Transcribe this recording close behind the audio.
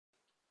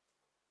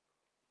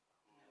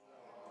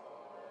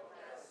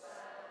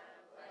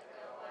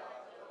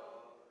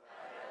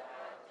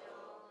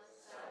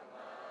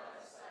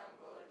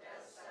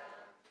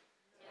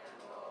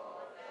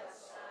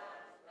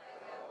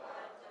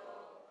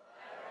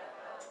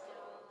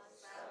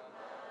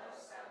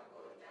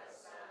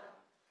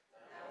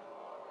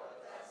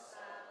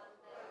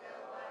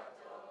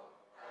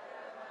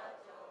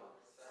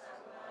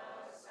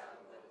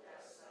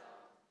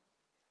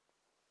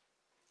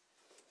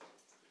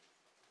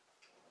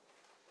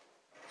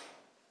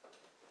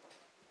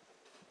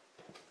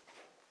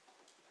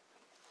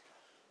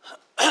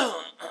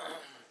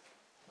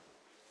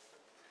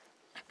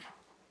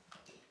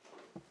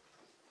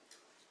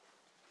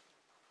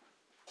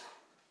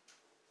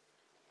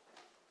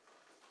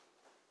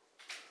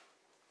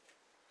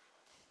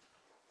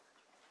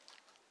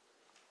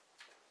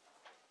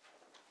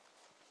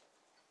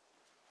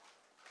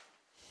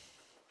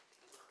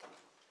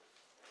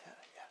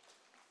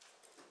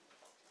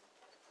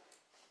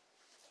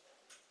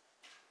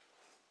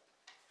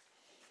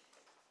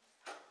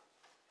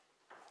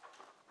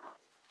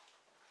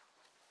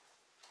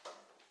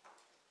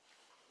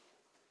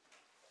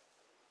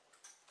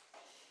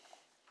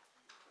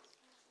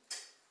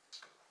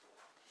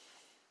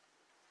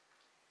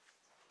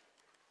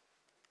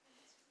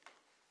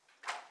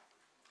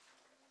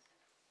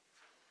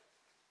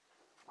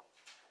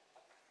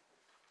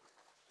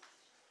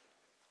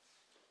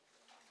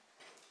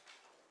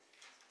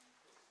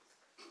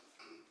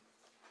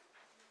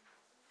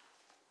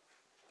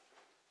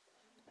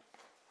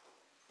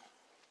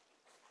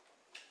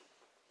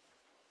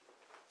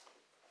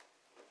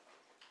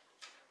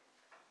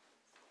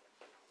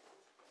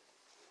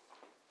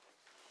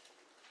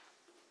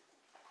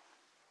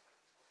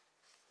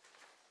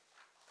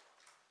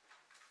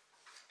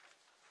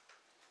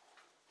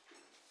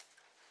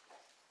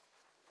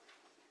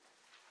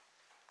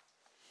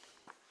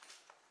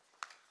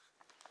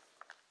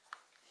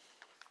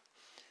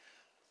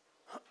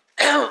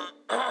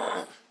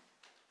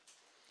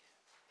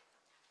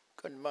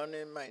Good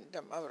morning, my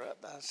Dhamma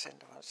brothers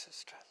and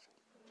sisters.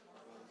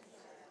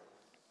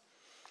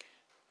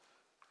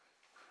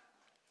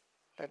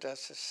 Let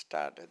us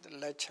start the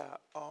lecture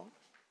on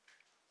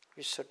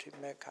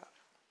Visuddhimagga.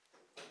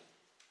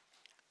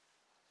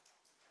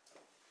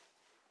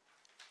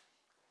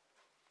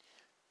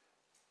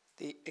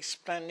 The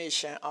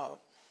explanation of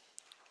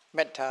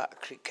metta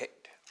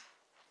aggregate.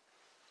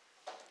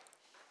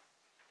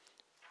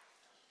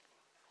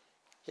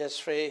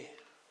 Yesterday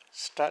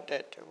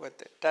started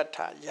with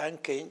Tata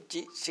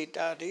Yankinji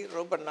Sitari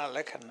Robana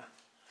Lekana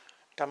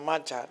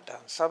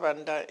Tamajatan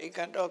Sabanda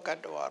Ikado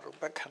Kadwa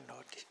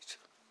Rubakhanoti.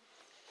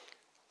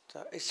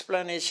 The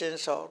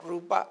explanations of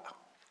Rupa,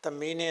 the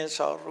meanings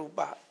of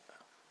Rupa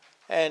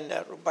and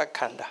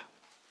Rupakhanda.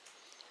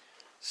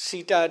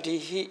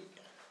 Sitadihi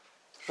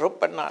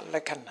Robana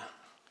Lekana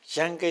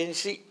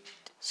Yankinji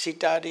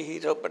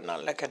Sitadihi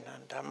Robana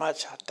Lekana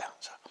Tamajatan.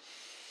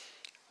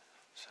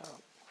 So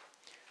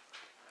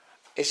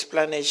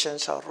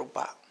explanations of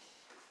Rupa.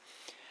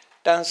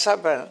 Dan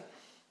Saban,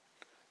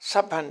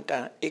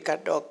 Sabandan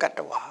Ikado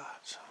Katwa,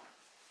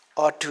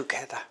 all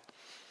together.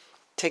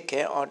 Take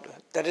care of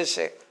that is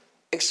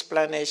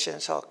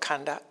explanations of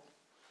Khanda.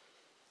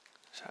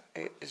 So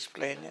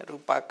explain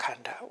Rupa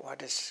Khanda.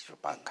 What is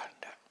Rupa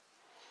Khanda?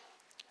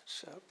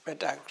 So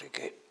metta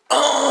aggregate.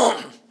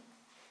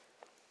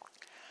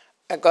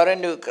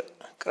 According to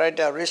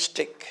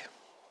characteristic,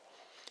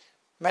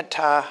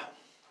 metta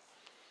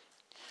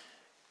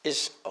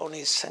is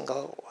only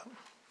single one,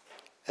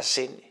 as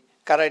in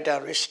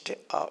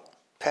characteristic of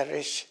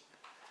parish,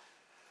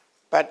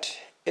 but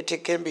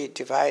it can be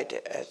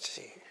divided as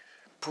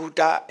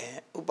Buddha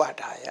and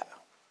Upadaya.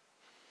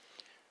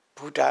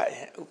 Buddha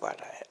and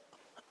Upadaya.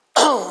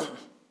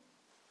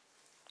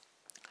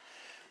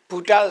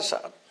 Buddha's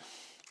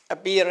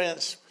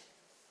appearance,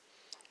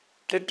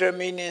 literal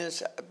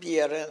means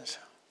appearance.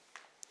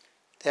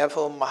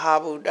 Therefore,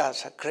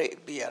 Mahabuddha's a great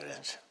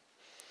appearance.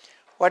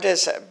 What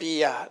is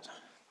appearance?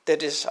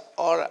 That is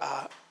all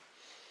are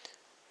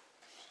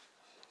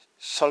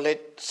solid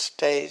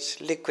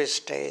states, liquid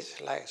states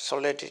like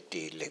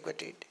solidity,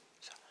 liquidity,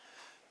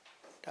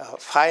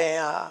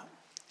 fire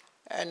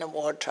and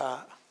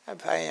water,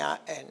 fire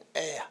and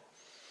air.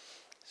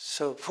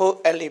 So 4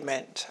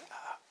 elements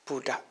are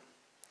Buddha,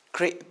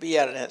 great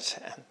appearance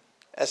and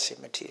as a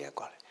material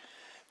quality.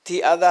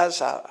 The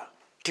others are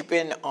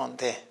depend on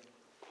them.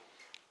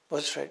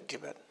 What's right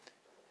depend?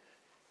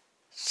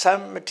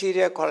 Some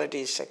material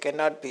qualities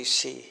cannot be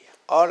seen.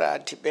 All are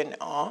depend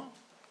on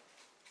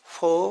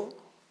 4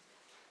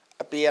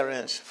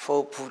 appearance,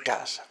 4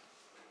 Buddhas.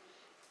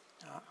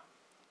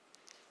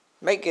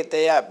 Make it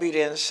their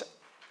appearance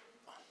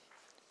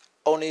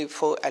only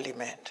 4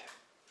 elements.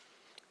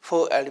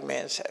 4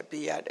 elements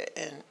appeared,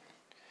 and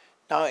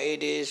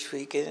nowadays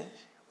we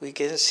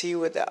can see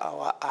with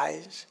our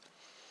eyes.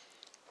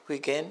 We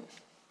can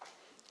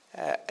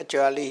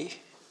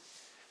actually.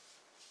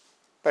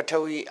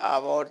 Patavi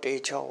Avo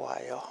Dejo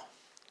Vayo.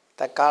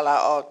 The color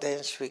of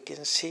things we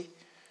can see,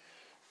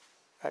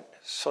 but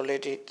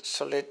solidity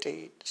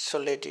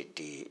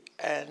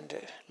and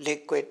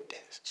liquid,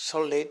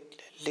 solid,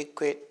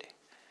 liquid,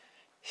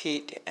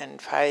 heat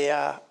and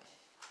fire,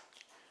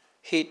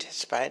 heat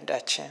is by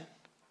induction,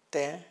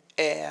 then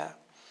air.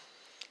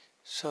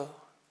 So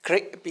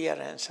great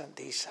appearance on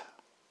these.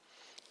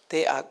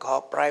 They are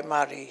called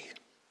primary.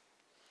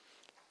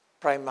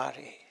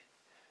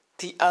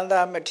 The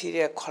other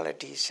material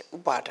qualities,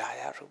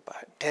 upadaya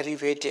rupa,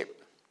 derivative,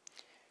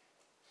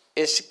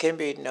 can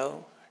be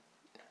known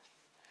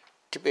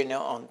depending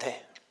on them.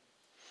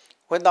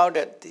 Without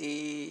it,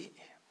 the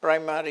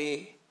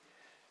primary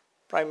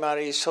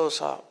source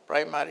of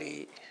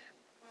primary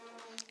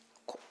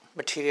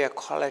material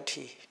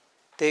quality,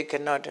 they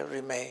cannot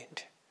remain.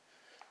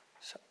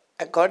 So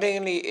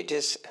accordingly, it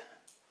is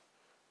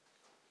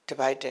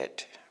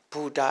divided,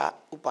 Buddha,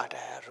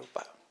 upadaya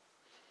rupa.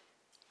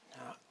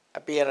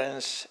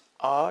 Appearance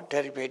or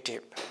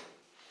derivative.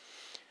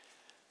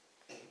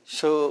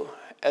 So,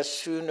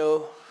 as you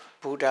know,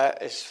 Buddha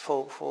is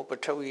 4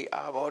 Patavi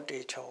Avo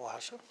Dejo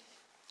Vaso.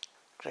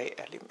 Great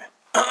element.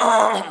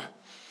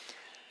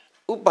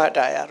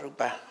 Upadaya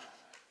Rupa.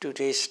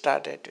 Today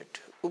started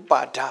with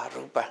Upada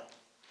Rupa.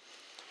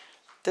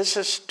 This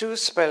is 2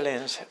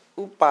 spellings.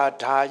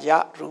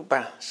 Upadaya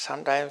Rupa.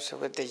 Sometimes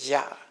with the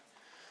Ya.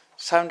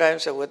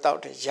 Sometimes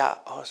without the Ya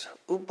also.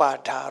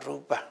 Upada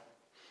Rupa.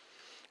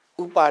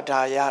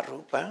 Upadaya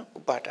Rupa,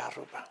 Upada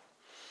Rupa.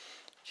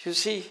 You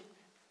see,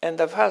 in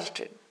the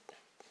first,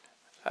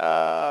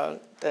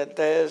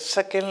 the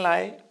second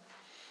line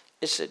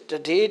is the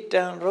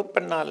Dedan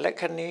Rupana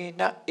Lekani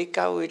na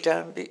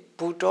Ikawidan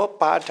Buddha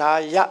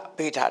Padaya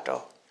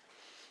Vedato.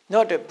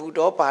 Not the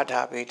Buddha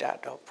Pada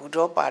Vedato,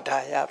 Buddha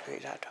Padaya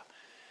Vedato.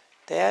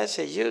 There's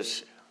a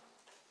use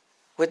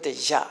with the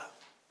Ya.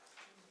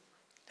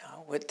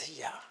 With the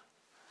Ya.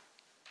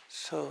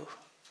 So,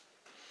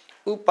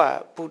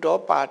 Upa Buddha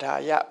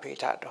Padaya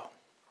Vedato.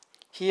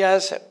 He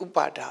has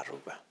Upada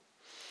Rupa.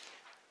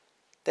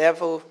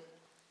 Therefore,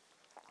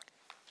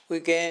 we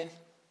can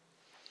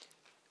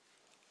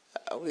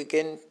we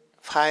can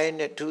find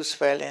the two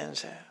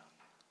spellings,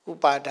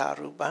 upada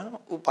rupa,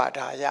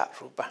 upadaya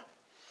rupa.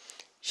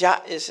 Ya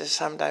is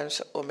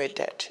sometimes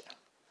omitted,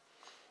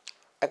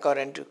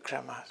 according to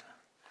grammar.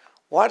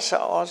 Words are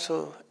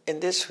also in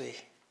this way.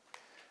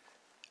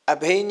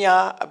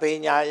 Abhinya,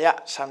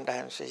 abhinyaya,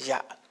 sometimes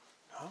ya.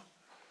 No?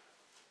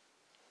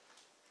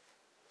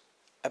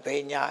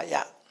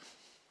 Abhinyaya.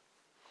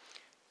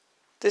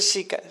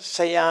 Tisika,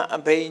 saya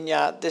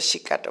abhinya,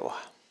 tisikatawa.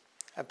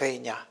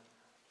 Abhinya.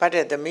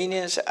 But the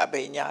meaning is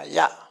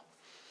abhinyaya.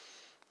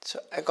 So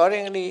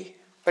accordingly,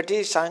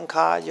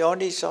 patisankha,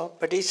 yoniso,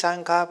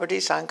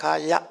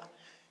 patisankha, ya.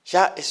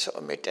 Ya is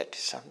omitted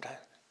sometimes.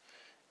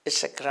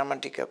 It's a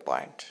grammatical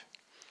point.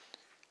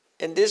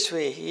 In this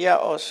way, here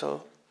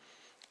also,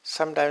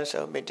 sometimes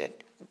omitted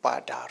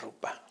upada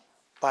rupa,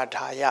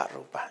 upadaya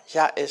rupa.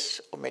 Ya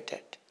is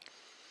omitted.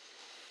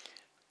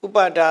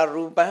 Upada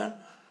rupa,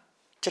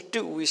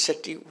 chatu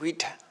visati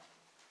vita.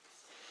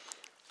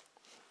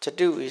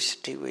 Chatu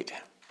visati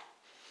vita.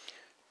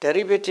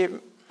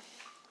 Derivative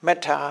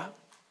metta,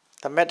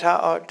 the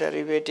metta or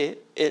derivative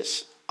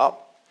is of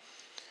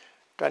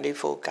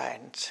 24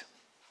 kinds.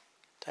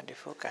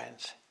 24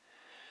 kinds.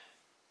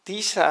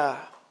 These are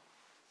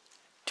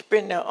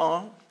dependent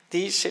on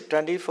these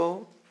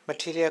 24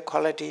 material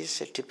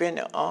qualities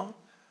depend on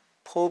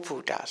 4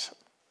 Buddhas.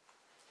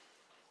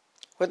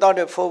 Without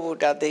the 4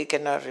 Buddhas, they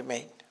cannot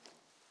remain.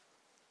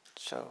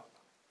 So,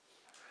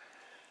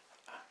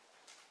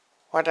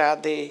 what are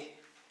they?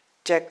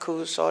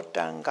 Jakku,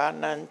 Sotan,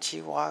 Ganan,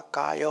 Jiva,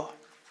 Kayo.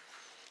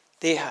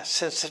 They have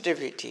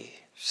sensitivity,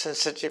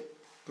 sensitive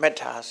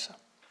matters.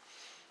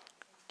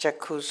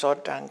 Jakku,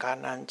 Sotan,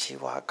 Ganan,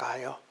 Jiva,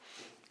 Kayo.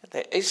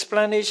 The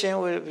explanation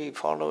will be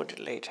followed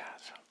later.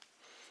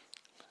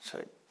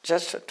 So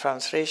just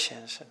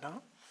translations,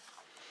 no?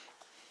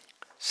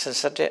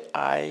 Sensitive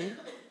eye,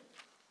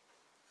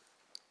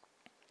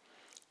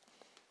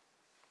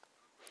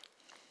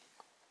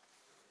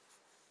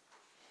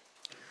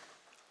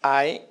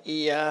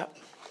 ear,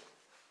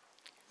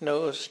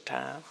 nose,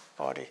 tongue,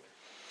 body.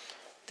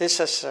 This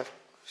is a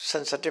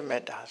sensitive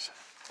matters.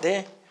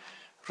 Then,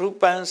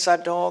 rupan,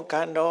 sato,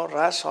 kando,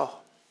 raso.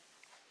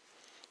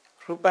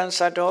 Rupan,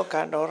 sato,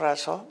 kando,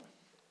 raso.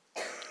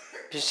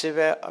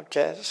 Visible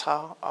objects,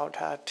 sound,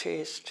 outer,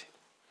 taste.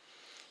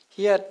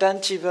 Here,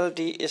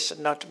 tangibility is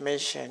not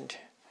mentioned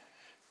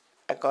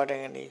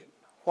accordingly.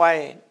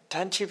 Why?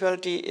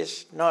 Tangibility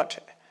is not,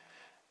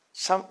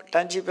 some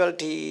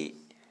tangibility,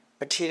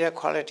 material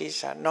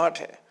qualities are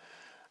not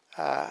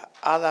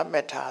other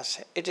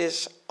matters. It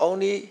is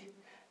only,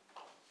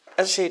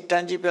 as a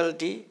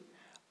tangibility,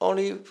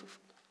 only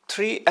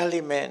three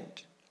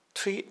elements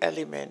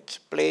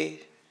play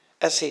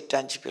as a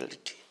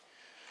tangibility.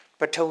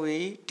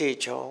 Patavi,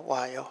 Tejo,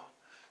 Vayo.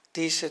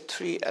 These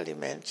 3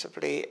 elements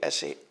play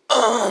as a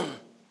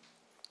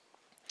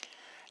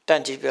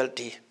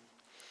tangibility.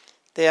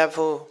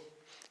 Therefore,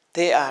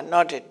 they are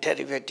not a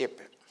derivative.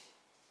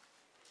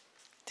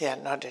 They are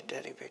not a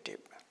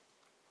derivative.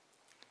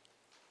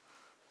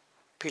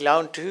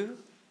 Belong to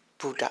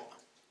Buddha.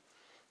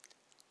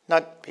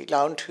 Not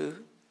belong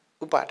to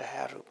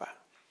Upadaya Rupa.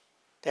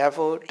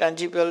 Therefore,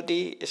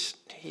 tangibility is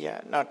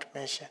here not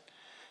mentioned.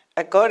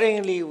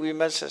 Accordingly, we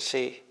must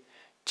say,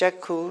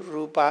 Jakku,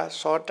 Rupa,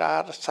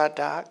 Sota,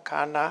 Sada,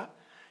 Kana,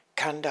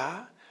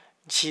 Khanda,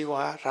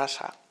 Jiva,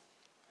 Rasa.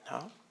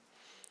 No?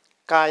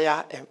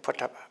 Kaya and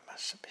Potava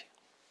must be.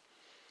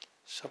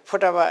 So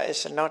Potava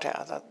is not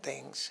other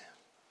things.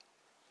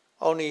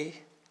 Only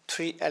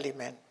 3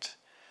 elements.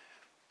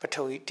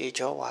 Patavi,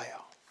 Tejo,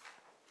 Vayo.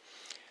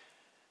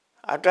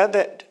 After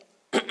that,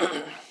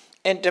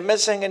 in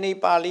Dhammacengani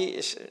Pali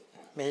is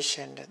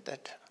mentioned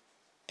that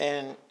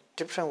in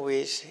different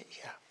ways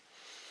here.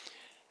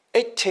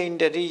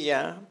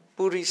 Ittendariya,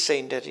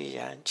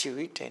 Purisendariya,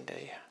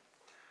 Jivitendariya.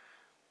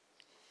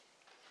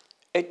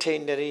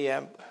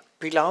 Ittendariya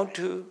belong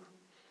to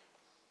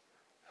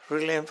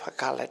ruling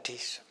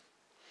faculties.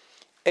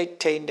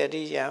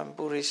 Ittendariya,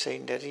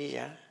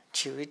 Purisendariya,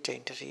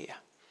 Jivitendariya.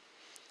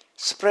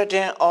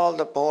 Spreading all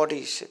the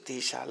bodies,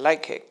 these are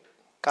like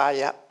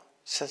kaya,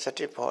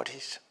 sensitive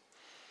bodies.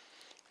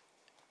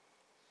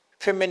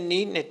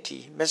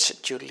 Femininity,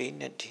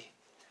 masculinity,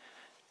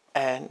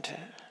 and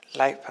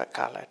life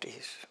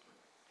faculties.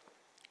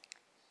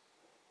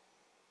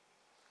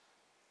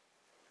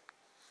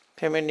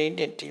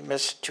 Femininity,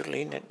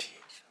 masculinity.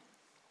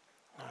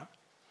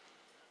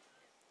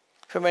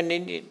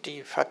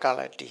 Femininity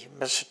faculty,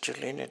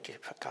 masculinity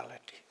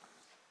faculty.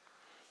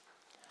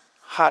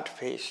 Heart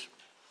face.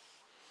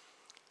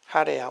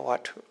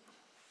 Harayawatu.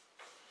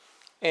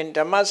 In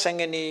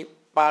Dhammacengani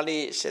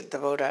Pali said the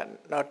Buddha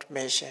not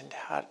mentioned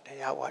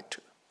Harayawatu.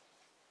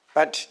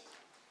 But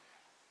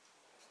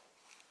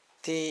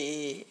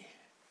the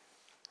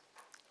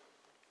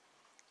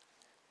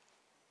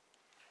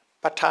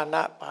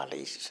Patana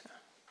Palis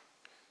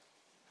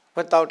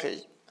without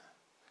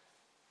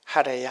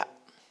Haraya,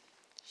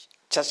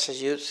 just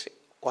use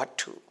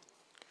Watu.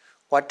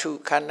 Watu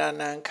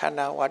Khanana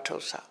Khana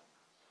Watosa.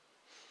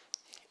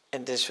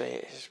 In this way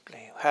is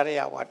explained.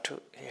 Haraya Watu,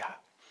 yeah.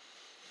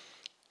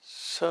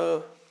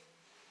 So,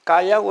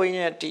 kaya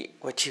vinyati,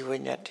 vachi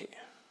vinyati.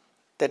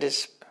 That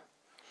is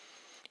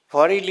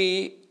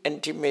bodily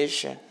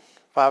intimation,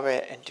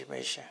 verbal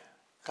intimation.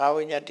 Kaya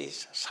vinyati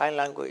is sign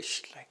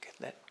language like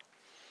that.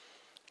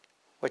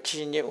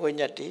 Vachi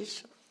vinyati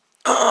is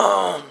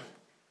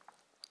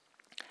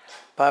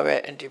verbal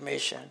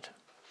intimation.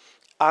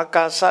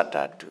 Akasa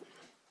dhatu,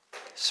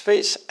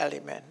 space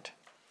element.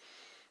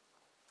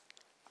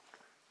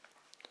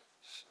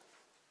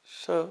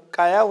 So,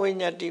 kaya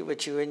vinyati,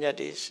 vachi vinyati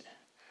is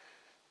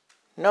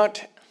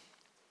not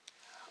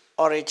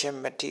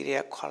origin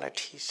material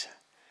qualities.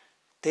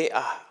 They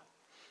are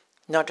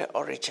not the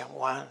origin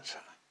ones.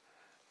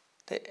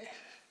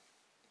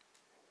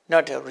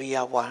 Not the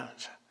real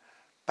ones.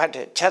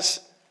 But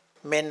just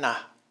manner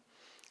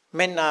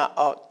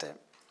of the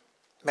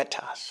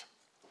matters.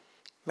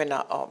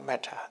 Manner of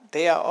matter.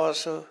 They are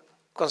also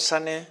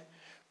concerning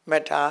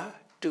matter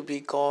to be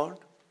called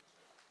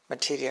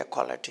material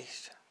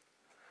qualities.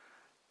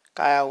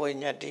 Kaya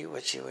vinyati,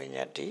 vachi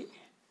vinyati.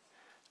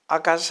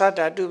 Akasa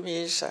dhatu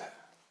means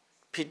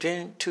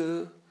between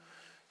two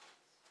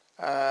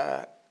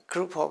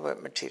group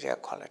of material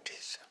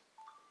qualities.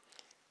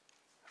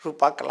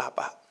 Rupa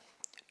kalapa,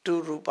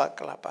 two rupa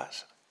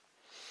kalapas.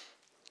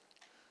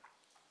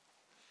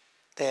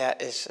 There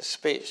is a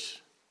space.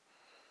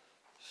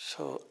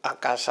 So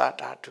akasa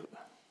dhatu.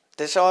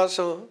 This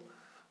also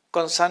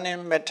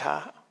concerning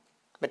matter,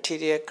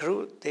 material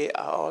group, they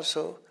are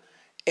also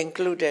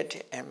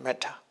included in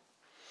matter.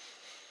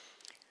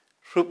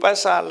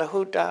 Rupasa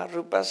lahuta,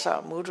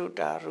 rupasa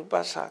muruta,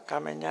 rupasa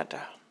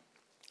kamanyata.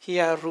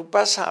 Here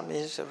rupasa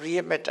means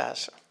real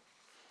matters.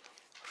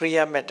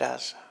 Real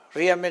matters.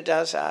 Real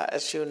matters are,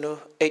 as you know,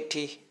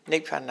 80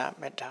 nibbana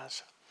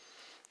matters.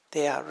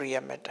 They are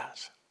real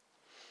matters.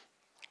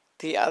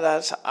 The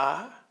others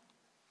are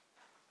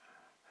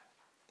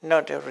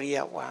not a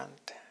real one.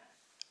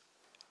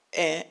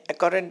 And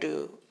according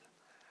to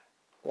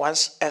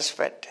one's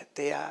aspect,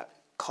 they are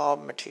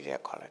called material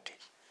qualities.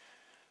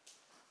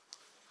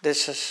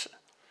 This is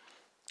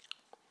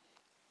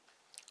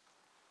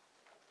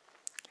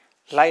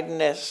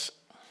lightness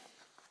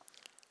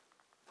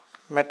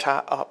of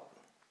matter,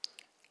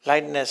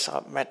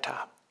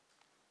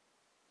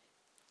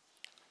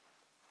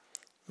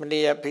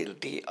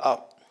 malleability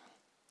of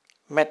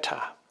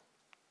matter,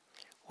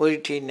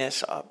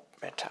 weightiness of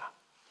matter.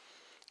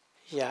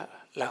 Yeah,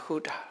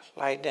 lahuta,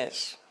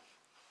 lightness,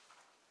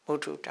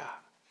 mututa,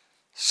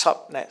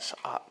 softness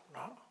of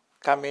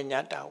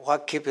kaminyata,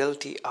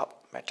 workability of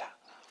matter.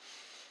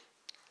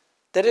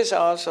 There is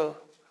also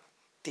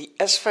the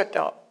aspect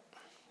of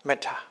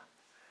matter.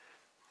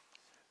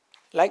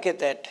 Like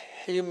that,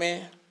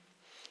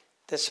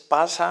 this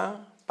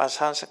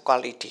pasa's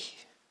quality.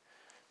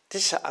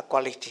 These are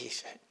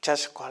qualities,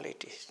 just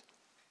qualities.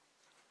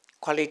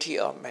 Quality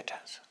of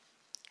matters,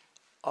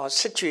 or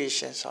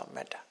situations of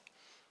matter.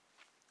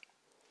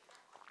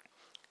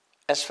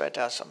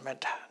 Aspects of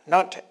matter,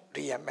 not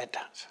real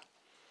matters.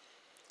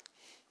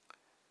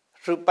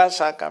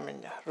 Rupasa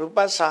kaminya,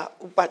 rupasa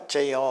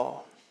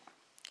upachayo,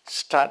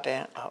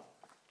 starting up.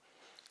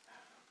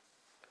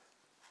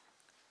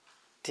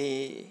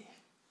 The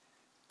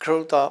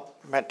growth of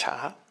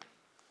matter,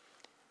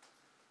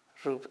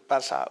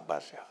 rupasa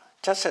upasya,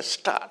 just a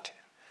start.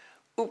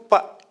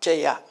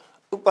 Upachaya,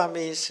 upa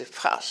means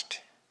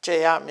first,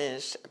 jaya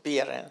means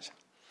appearance.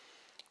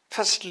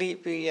 Firstly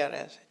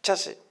appearance,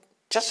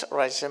 just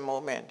rising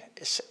moment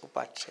is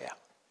upachaya.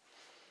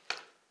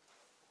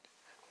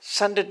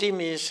 Sandati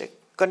means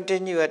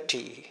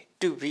continuity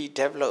to be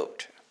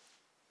developed.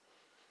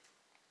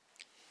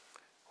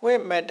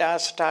 When matter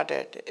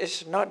started,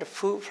 it's not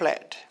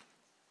full-fledged,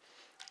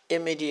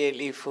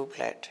 immediately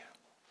full-fledged.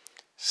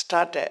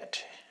 Started,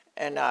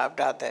 and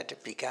after that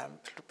it became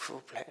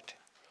full-fledged.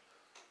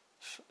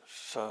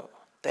 So,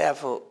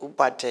 therefore,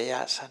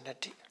 upachaya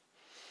sandati.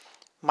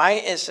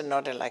 Mind is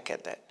not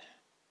like that.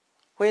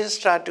 When it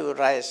starts to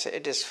rise,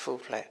 it is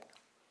full-fledged.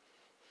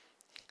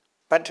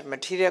 But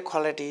material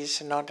quality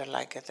is not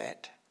like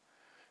that.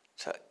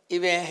 So,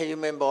 even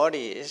human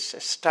body is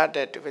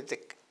started with the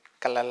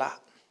kalala.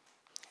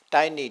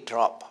 Tiny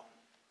drop.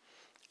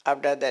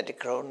 After that,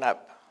 grown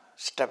up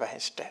step by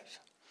step.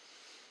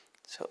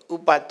 So,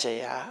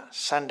 upachaya,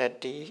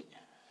 sandati,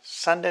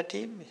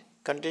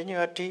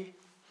 continuity,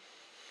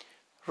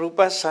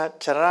 rupasa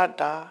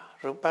charata,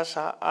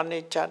 rupasa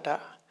anicchata.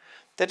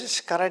 That is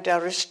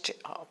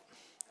characteristic of.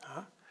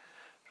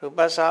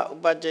 Rupasa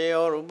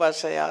upachayo,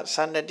 rupasaya,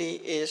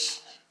 sandati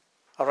is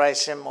a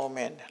rising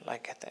moment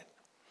like that.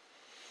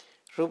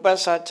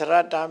 Rupasa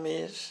charata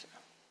means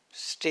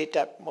state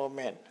up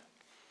moment.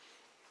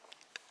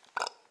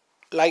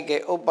 Like a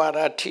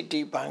upara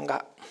titi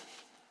banga,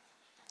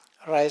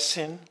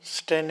 rising,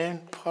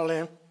 standing,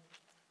 falling,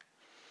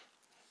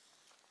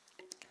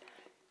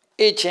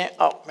 aging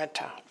of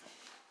matter.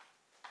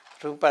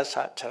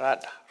 Rupasa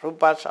charata,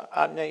 rupasa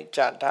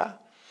anicchata,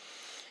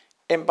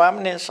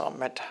 impermanence of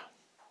matter.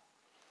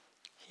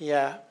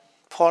 Here,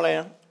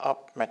 falling of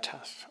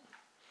matters.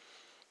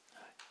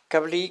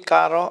 Kavali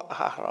karo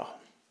aharo,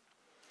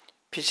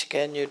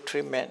 physical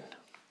nutriment,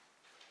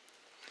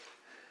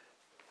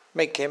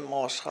 making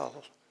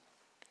morsel,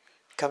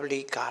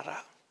 kavalikara.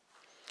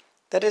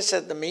 That is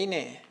the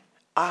meaning.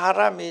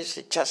 Ahara means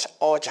just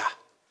oja.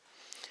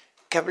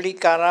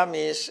 Kavalikara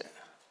means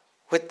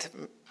with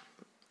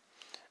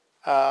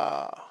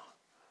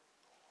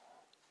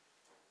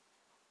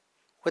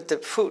the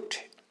food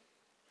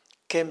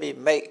can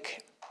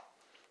make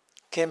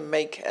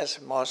as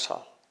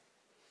morsel.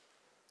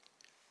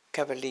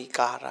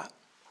 Kavalikara.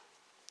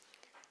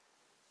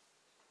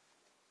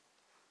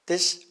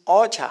 This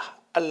oja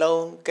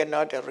alone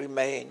cannot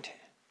remain.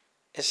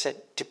 It's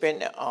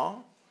dependent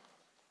on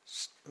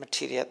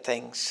material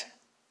things,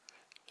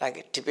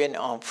 like depend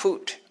on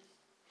food.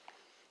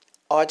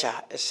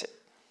 Oja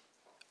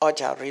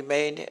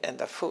remain in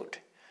the food.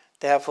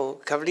 Therefore,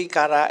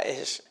 kavalikara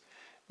is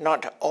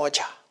not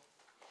oja.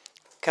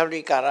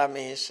 Kavalikara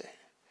means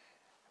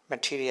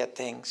material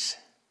things.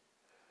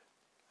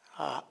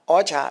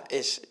 Oja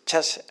is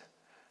just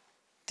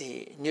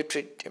the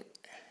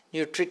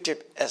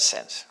nutritive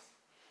essence.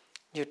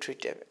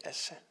 Nutritive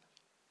essence.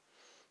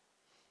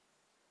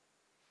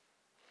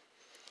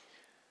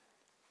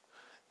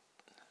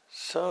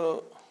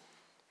 So,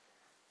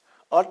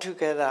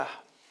 altogether,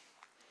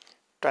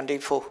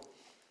 24.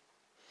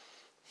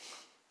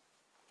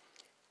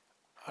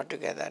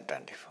 Altogether,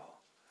 24.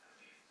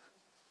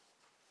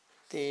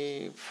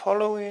 The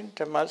following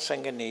Dhamma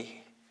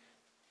Sangani,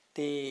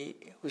 the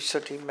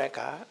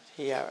Visuddhimagga,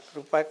 here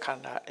Rupa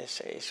Khanda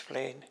is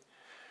explained.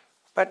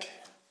 But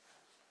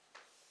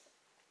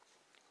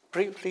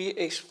briefly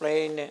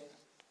explain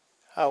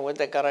what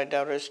the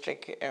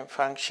characteristic and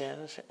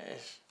functions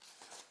is.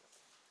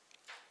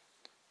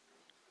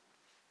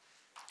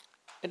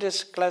 It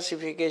is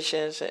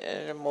classifications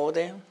and more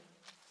than.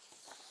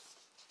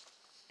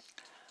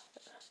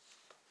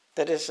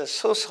 That is the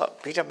source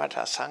of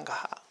Bidamata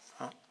Sangha.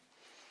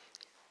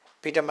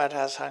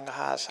 Bidamata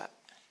Sanghas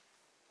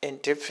in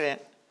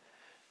different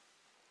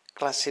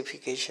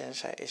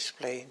classifications are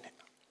explained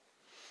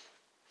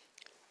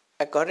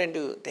according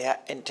to their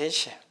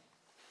intention.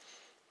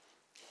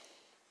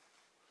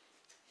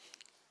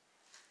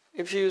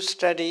 If you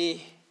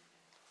study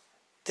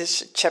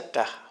this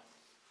chapter,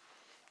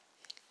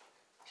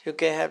 you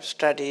can have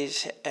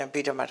studies in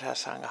Bidamata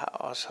Sangha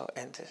also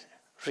in this,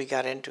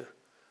 regarding to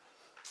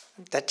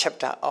the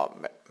chapter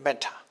of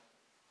metta.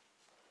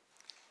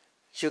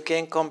 You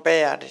can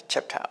compare the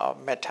chapter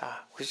of metta,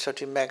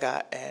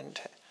 Visuddhimagga and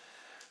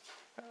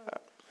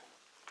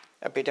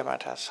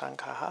Abhidhamata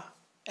Sangha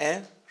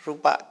and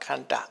Rupa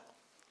Khanda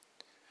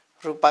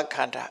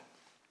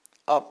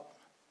of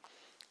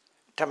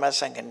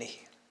Dhammasangani.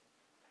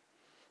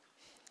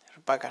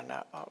 Rupa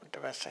Khanda of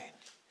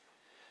Dhammasangani.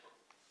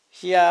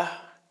 Here,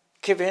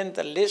 given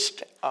the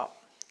list of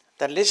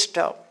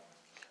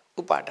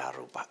Upada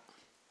Rupa.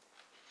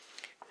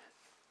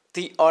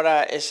 The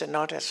order is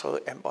not so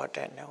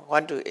important. I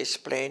want to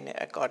explain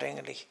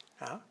accordingly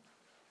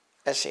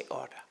as a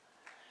order.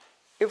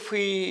 If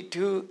we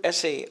do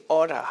as a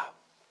order,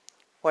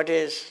 what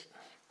is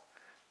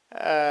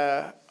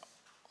by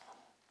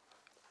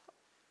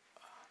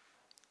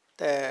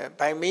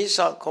means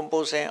of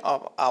composing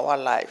of our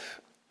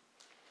life,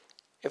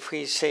 if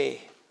we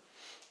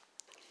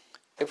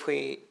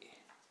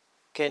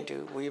can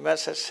do, we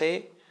must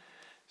say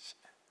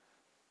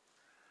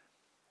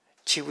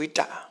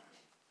Jivita.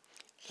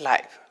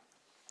 Life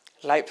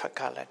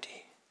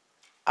faculty.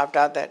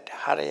 After that,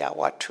 Haraya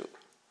Watu,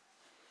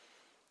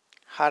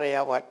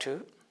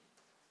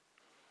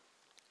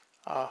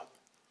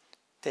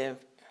 the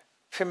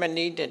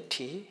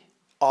femininity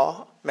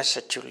or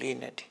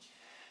masculinity.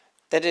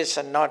 That is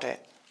not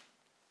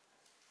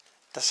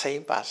the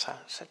same person,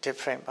 it's a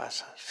different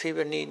person.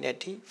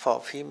 Femininity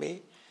for female,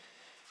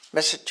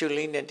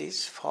 masculinity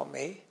for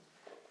male.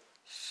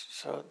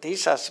 So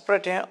these are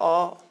spreading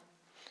all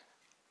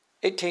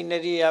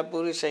Itainariya,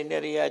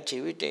 Purusainariya,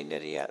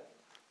 Jivitainariya.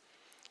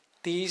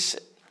 These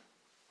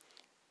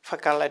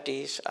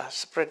faculties are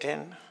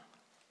spreading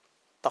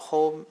the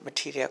whole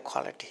material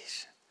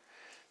qualities.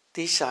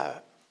 These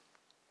are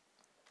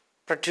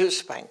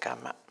produced by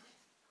karma.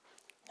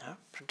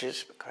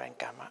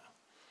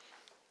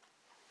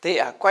 They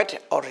are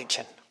quite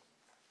origin.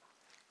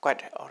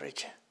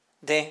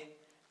 Then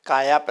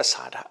Kaya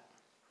Pasada.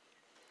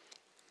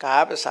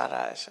 Kaya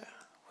Pasada is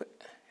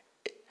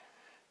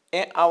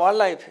in our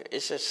life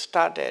is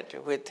started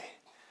with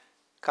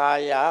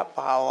Kaya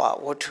Bhava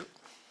Vatu.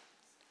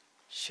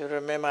 You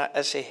remember,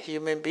 as a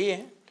human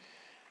being,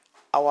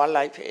 our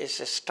life is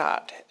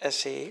start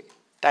as a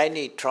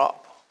tiny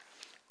drop,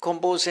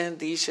 composing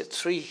these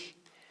three: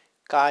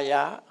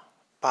 Kaya,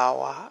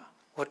 Bhava,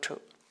 Vatu.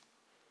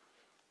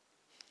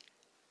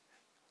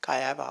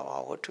 Kaya,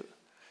 Bhava, Vatu.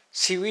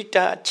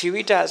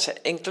 Jivita is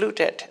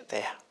included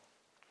there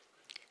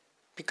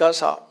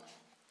because of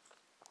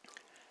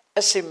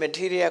as a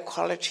material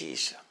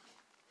qualities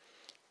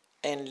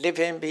and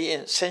living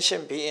beings,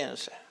 sentient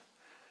beings.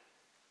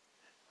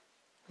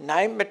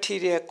 9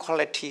 material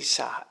qualities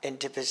are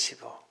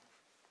indivisible.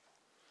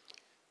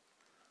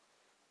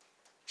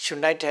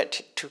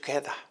 united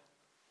together.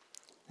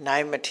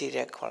 9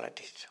 material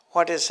qualities.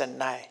 What is the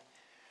 9?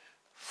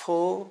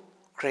 4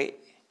 great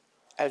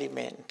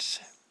elements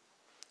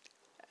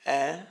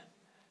and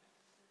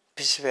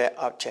visual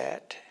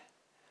object,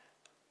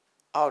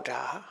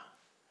 outer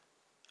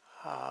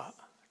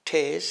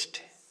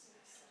taste,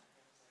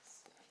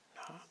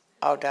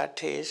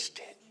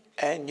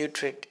 and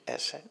nutrient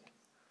acid.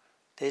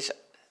 This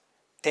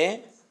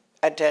then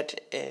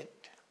added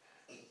it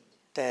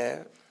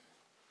the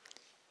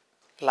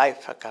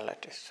life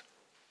faculties.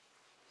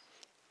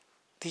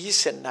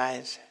 These are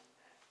 9.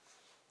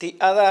 The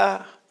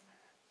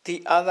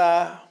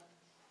other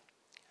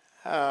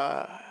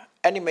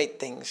animate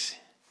things,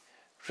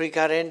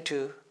 regarding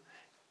to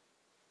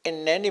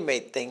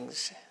inanimate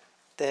things,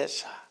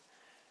 there's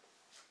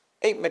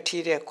 8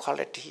 material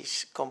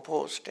qualities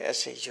composed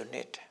as a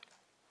unit.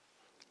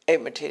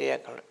 8 material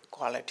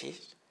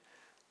qualities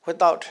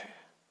without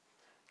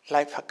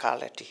life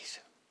faculties.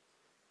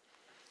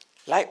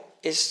 Life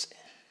is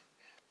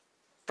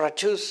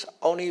produced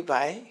only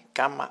by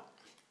karma.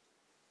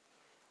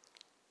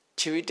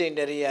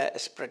 Chivitendriya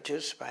is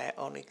produced by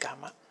only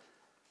karma.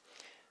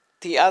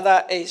 The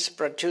other is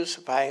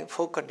produced by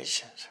 4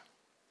 conditions.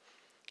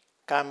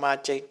 Kama,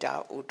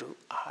 Citta, Udu,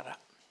 Ahara.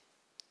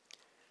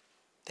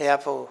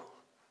 Therefore,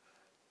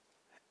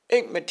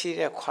 8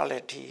 material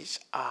qualities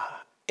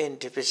are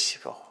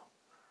indivisible.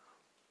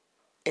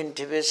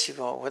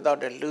 Indivisible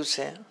without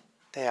losing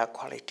their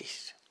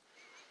qualities.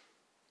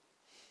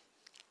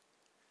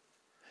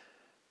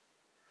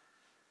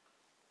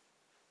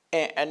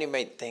 And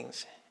animate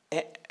things.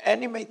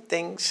 Animate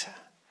things,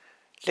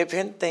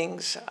 living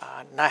things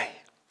are 9.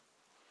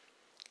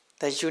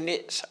 The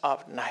units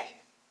of 9,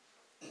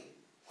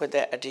 with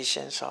the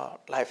additions of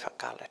life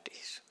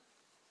faculties.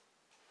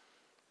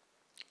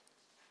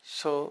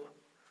 So,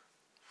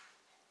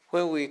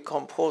 when the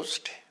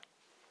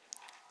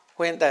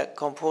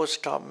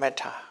composed of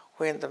matter,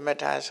 when the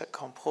matter is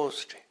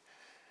composed,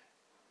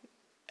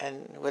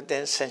 and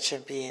within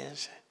sentient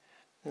beings,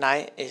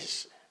 9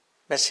 is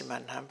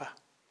maximum number.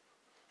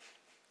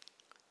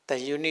 The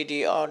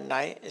unity of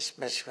 9 is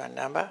maximum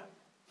number.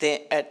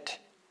 Then add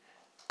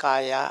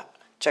kaya,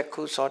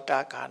 chakku,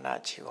 sota, kana,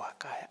 jiva,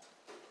 kaya.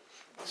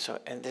 So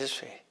in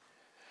this way.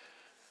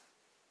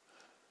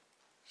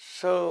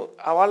 So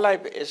our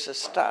life is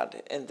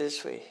started in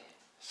this way.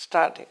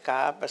 Start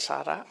kaya,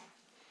 basara,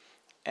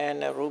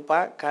 and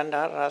rupa,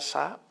 kanda,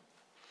 rasa,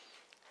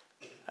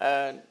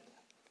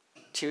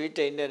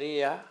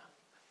 chivitendriya,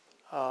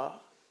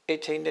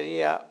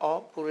 etendriya,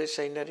 or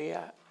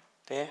purisendriya.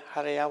 Then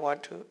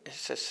Harayavatu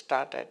is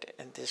started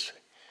in this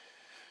way.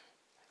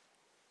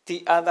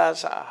 The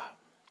others are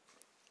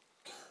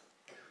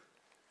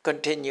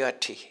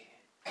continuity,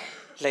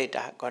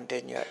 later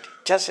continuity.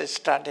 Just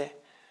started,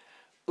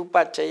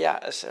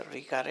 Upachaya is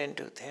recurrent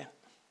to them.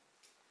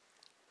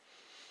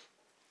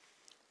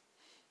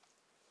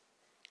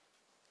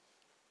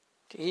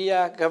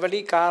 Here,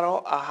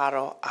 Gavalikaro,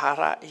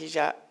 Ahara,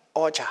 Hija,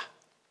 Oja.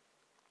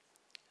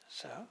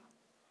 So,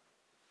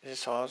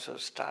 this also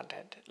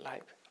started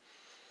life.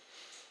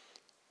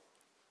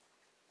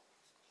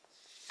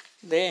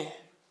 The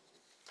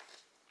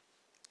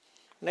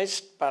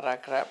next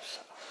paragraphs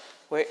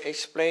will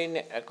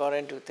explain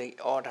according to the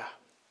order.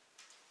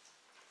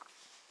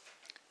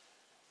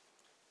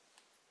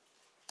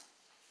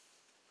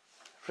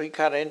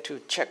 Recurrent to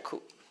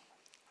Chakku.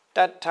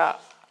 Tata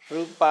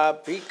Rupa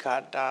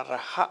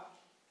Bhikadaraha.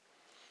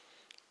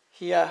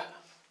 Here,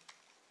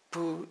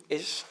 Pu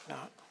is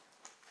not.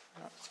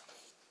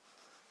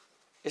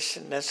 It's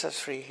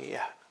necessary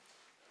here.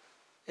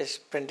 It's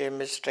printing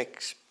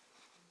mistakes.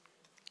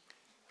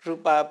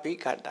 Rupa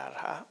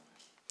Bhikadaraha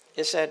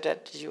is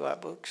added to your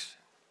books.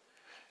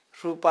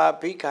 Rupa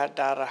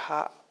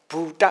Bhikadaraha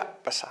Buddha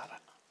Pasara.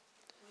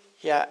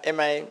 Yeah, in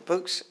my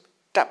books,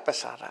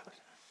 Tapasara,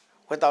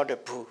 without a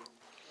Bhu.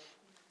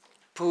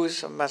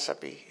 Bhus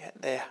must be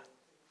there.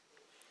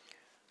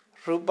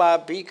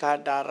 Rupa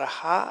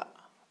Bhikadaraha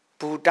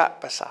Buddha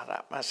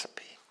Pasara must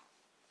be.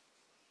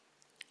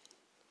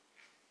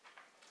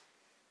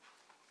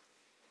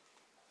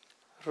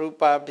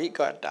 Rupa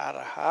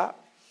Bhikadaraha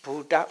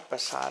Buddha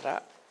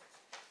Pasara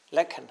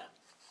Lakhana.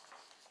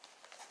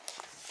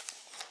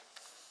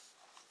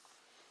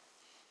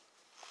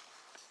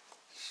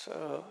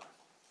 So,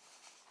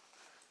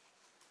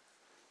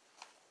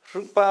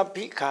 Rupa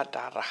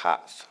Bhikadaraha.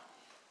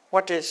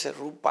 What is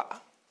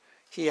Rupa?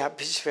 Here,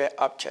 visual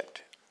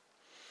object.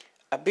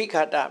 A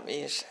Bhikada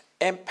means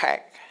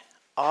impact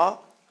or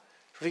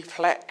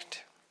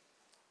reflect.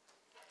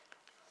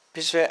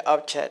 Visual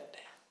object.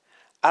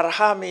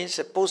 Araha means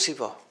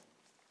possible.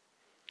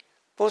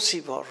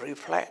 Possible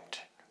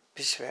reflect.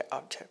 Visual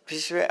object.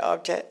 Visual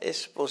object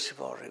is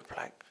possible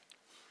reflect.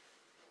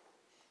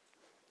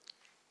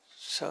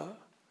 So,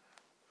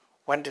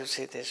 want to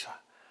say this one.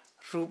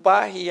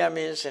 Rupa here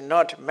means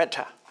not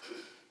matter.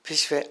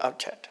 Visual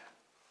object.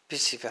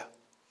 Visible.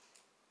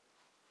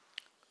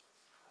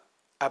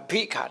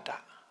 Abhikada.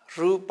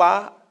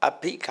 Rupa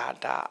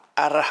Abhikada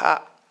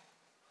Araha.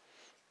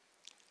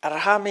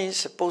 Araha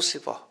means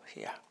possible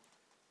here.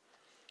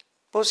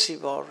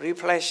 Possible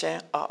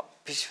reflection of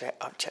visual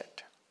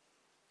object.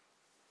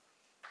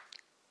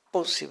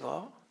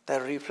 Possible, the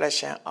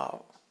reflection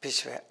of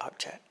visual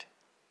object.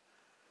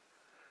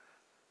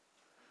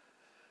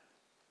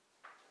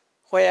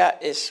 Where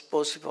is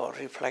possible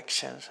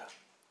reflections?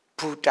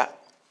 Buddha.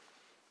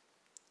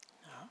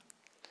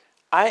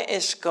 I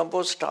is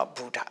composed of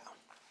Buddha.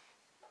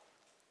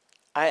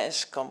 I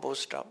is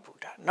composed of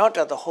Buddha, not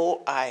of the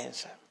whole I.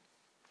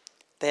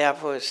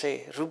 Therefore,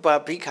 say Rupa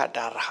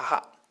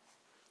Bhikadaraha,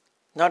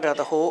 not of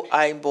the whole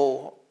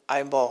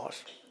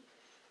eyeballs.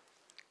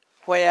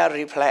 Where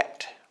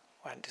reflect,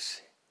 want to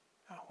say,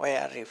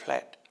 where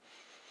reflect.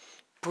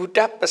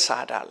 Buddha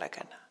Pasada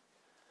Lagana,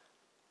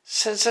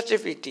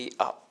 sensitivity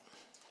of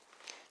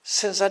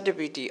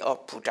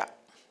Buddha.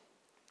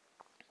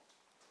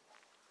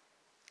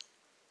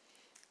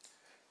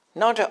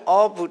 Not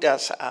all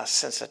Buddhas are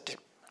sensitive.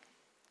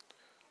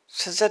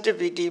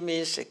 Sensitivity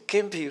means it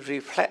can be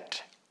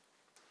reflect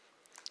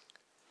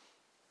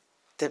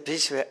the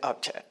visual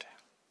object.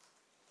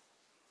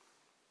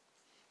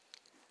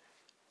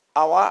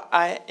 Our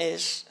eye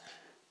is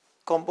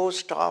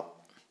composed of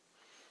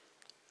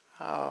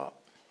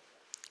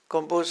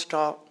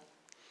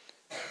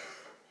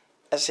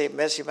as a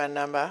maximum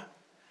number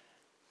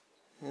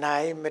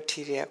 9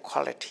 material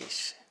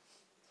qualities.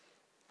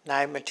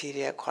 9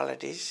 material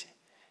qualities.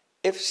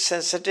 If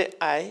sensitive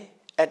eye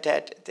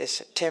added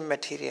this 10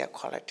 material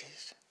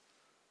qualities.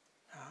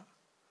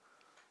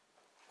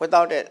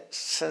 Without a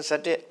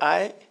sensitive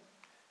eye,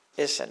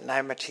 it's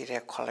 9 material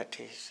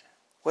qualities.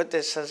 With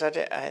the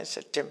sensitive eye, it's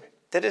 10.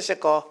 That is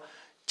called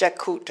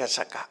Jakku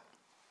Dasaka.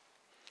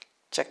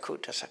 Jakku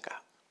Dasaka.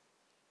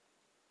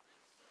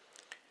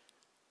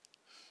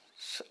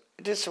 So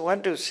it is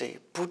one to say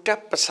Buddha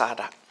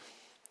Pasada.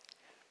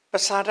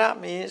 Pasada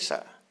means,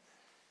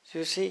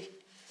 you see,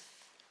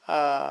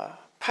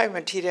 5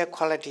 material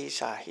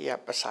qualities are here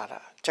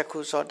pasada.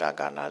 Jakku Sota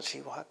Gana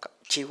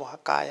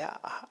Jiva Kaya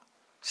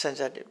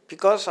sensitive.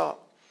 Because of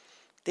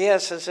their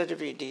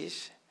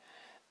sensitivities,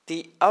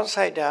 the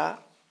outside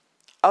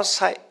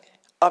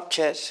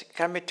objects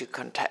come into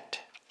contact.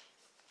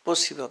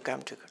 Possible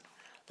come to contact.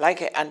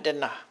 Like an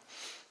antenna.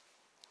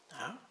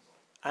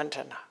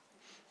 Antenna.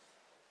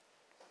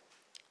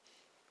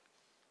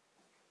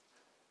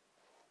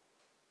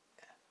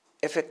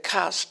 If a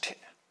cast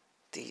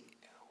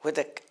with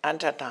the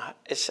antenna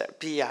is a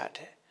beard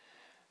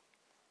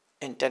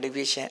in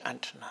television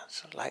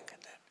antennas like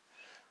that.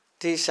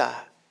 These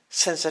are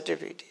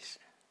sensitivities,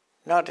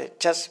 not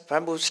just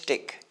bamboo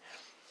stick,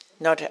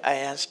 not an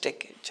iron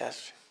stick,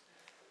 just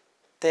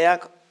they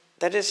are.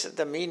 That is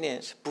the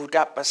meaning.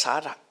 Buddha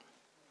Pasada,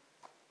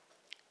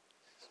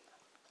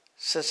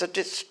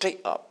 sensitive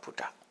state of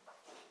Buddha.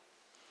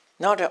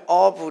 Not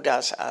all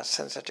Buddhas are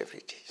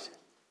sensitivities,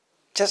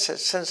 just a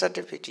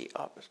sensitivity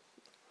of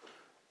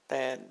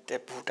the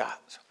Buddha.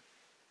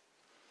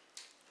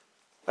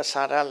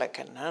 Pasada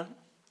Lakana,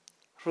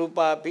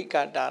 Rupa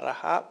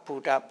Bhikadaraha,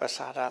 Buddha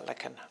Pasada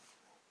Lakana.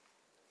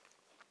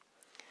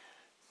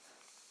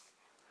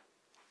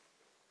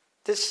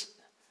 This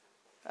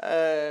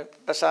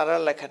Pasada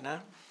Lakana,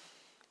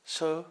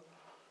 so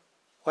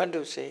when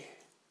do say,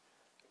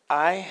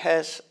 eye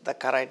has the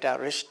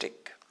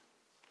characteristic,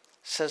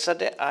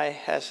 sensitive eye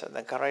has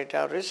the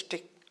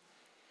characteristic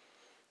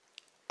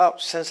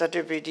of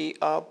sensitivity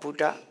of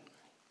Buddha,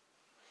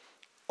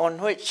 on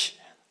which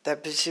the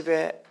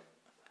visible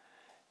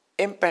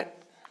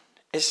impact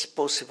is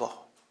possible.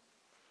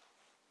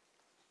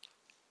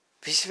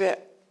 Visible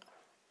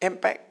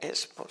impact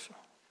is possible.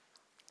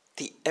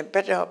 The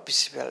impact of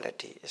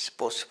visibility is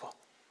possible.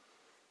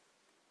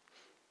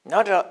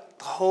 Not the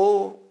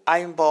whole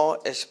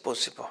eyeball is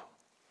possible.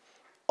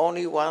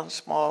 Only one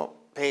small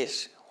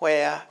place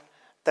where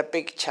the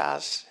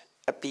pictures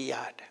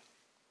appeared.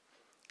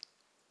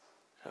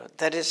 So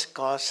that is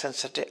called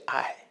sensitive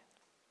eye.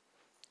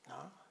 No?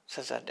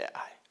 Sensitive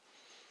eye.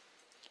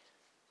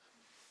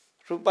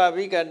 Rupa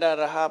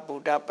Vigadaraha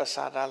Buddha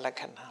Pasada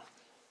Lakana.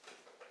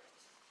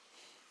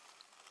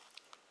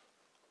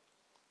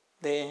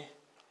 The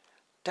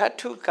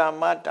Tatu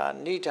Kamata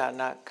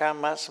Nidana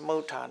Kama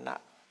Samutana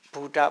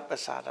Buddha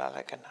Pasada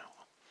Lakana.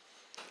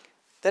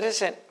 There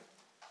is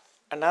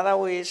another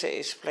way to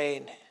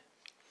explain.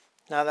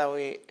 Another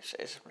way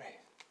to explain.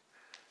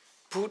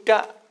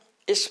 Buddha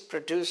is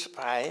produced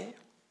by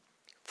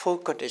 4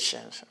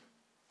 conditions.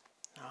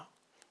 No?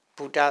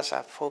 Buddhas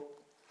are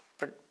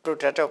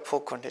product of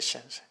 4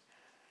 conditions.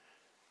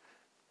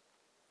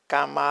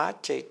 Kama,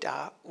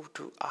 Jeta,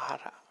 Utu,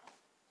 Ahara.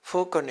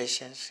 4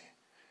 conditions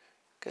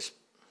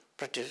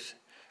produce.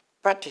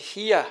 But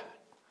here,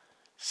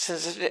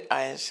 sensitive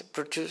eyes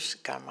produce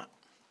karma,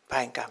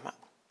 by karma.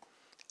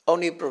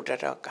 Only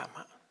product of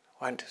karma,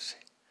 want to say.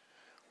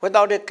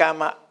 Without a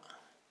karma,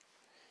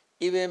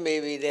 even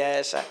maybe there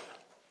is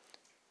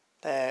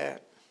the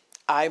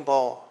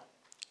eyeball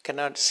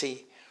cannot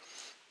see.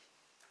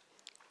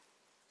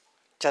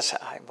 Just an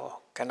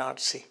eyeball cannot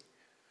see.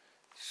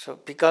 So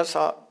because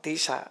of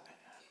these are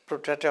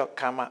product of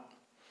karma,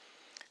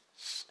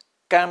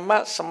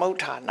 Karma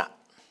Samudhana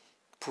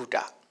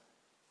Buddha.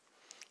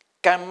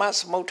 Karma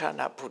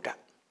Samudhana Buddha.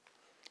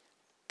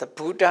 The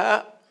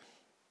Buddha,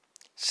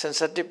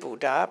 sensitive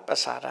Buddha,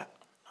 Pasara,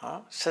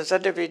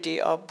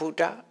 sensitivity of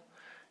Buddha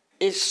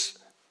is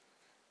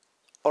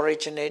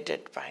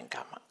originated by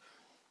karma.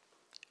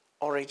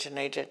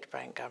 Originated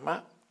by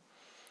karma.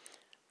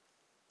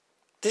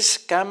 This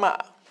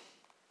karma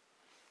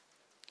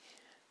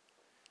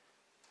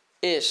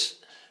is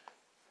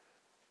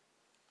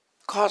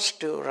caused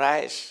to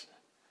rise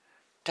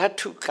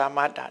Dhatu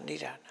Kamata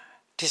Nidana,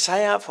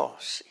 desire for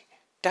see.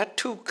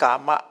 Dhatu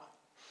Kama.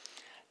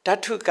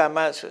 Dhatu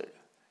Kama is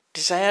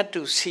desire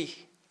to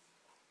see.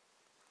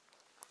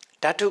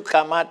 Dhatu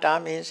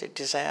Kamata means a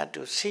desire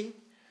to see.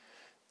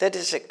 That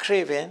is a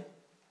craving.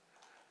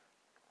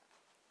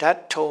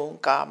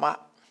 Dhatu Kama.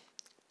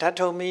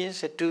 Dhatu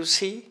means to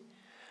see.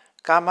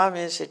 Kama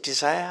means a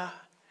desire.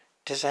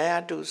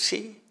 Desire to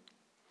see.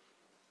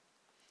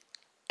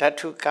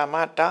 Dhatu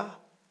Kamata.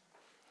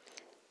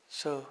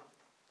 So,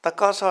 the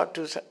cause of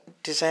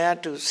desire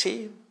to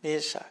see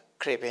means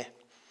craving.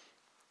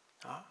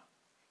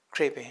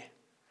 Craving.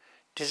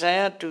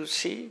 Desire to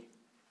see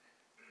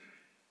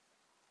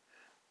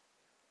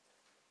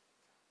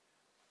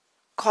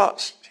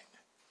caused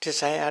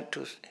desire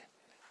to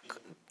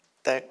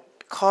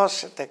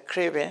cause the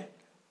craving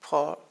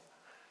for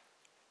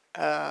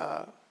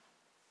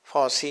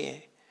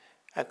seeing.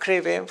 A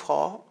craving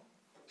for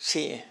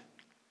seeing.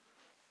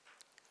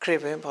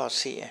 Craving for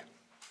seeing.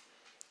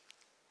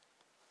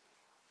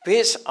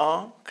 Based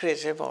on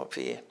craving for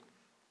seeing.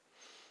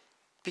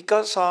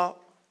 Because of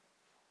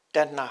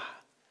Dana.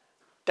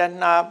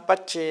 Dana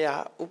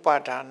Pachaya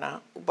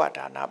Upadana.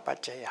 Upadana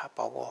Pachaya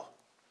Bhava.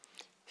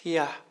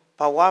 Here,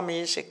 Bhava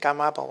means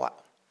Kama Bhava.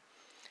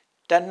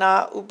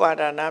 Dana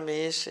Upadana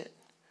means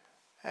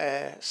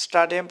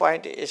starting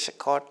point is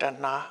called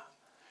Dana.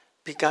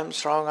 Become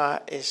stronger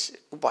is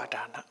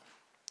Upadana.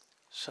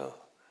 So,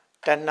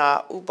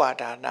 Dana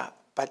Upadana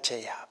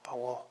Pachaya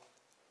Bhava.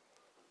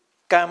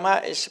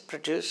 Karma is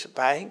produced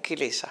by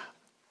Kilesa.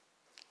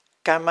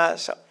 Karma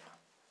is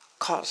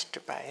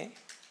caused by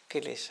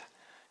Kilesa.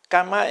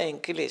 Karma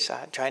and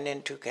Kilesa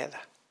joining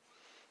together.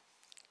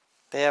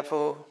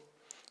 Therefore,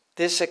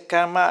 this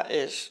karma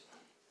is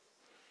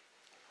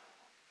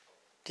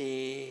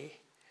the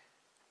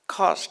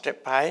caused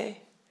by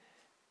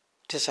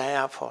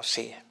desire for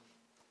seeing.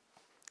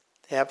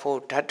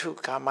 Therefore, Dhatu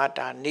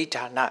Kamata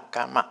Nidana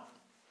Karma.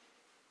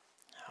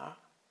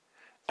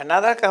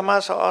 Another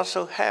karmas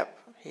also have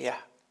here.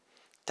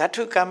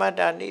 Dhatu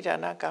Kamata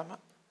Nidana Karma.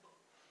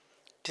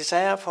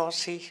 Desire for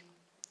see.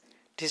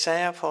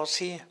 Desire for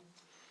see.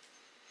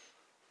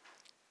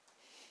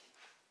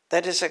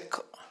 That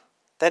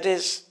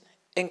is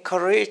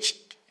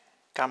encouraged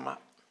karma.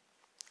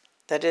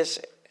 That is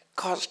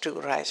caused to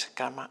rise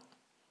karma.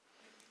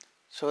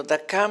 So the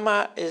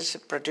karma is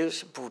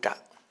produced Buddha.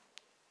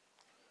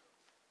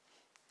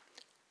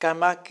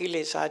 Karma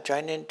kilesa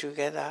joining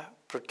together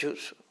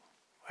produce,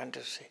 want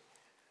to say.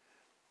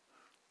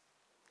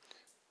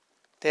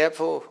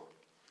 Therefore,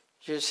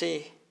 you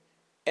see,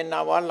 in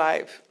our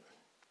life,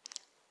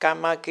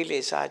 karma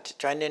kilesa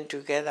joining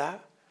together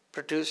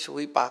produce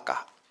vipaka.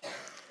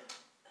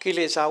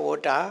 Kilesa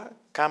water,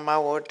 karma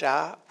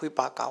water,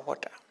 vipaka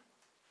water.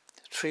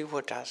 3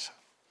 waters.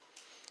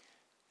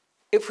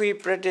 If we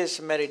practice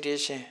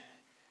meditation,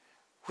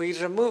 we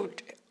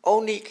removed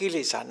only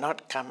kilesa,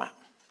 not karma.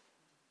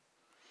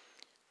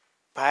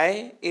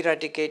 By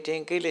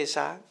eradicating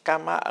kilesa,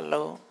 karma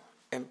alone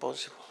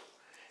impossible.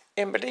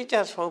 In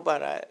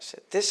Paticca,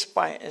 this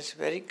point is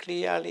very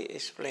clearly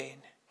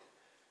explained.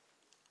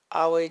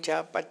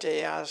 Avijja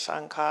paccaya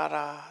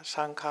sankhara,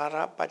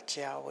 sankhara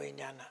paccaya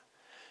vijnana.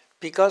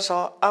 Because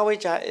of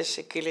avijja is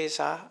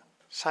kilesa,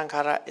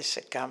 sankhara is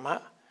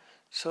karma.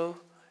 So,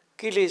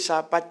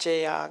 kilesa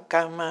paccaya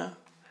karma,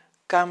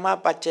 karma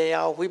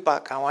paccaya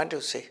vipaka, I want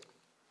to say.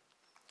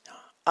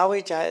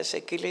 Avijja is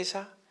a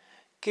kilesa,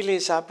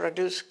 kilesa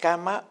produce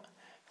karma,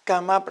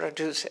 karma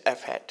produce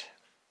effect.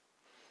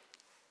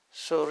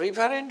 So,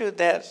 referring to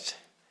that,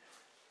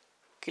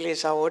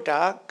 kilesa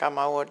water,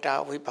 karma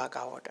water,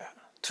 vipaka water,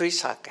 3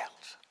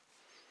 circles.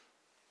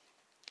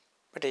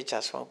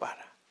 Paticca.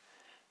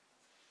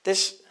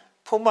 This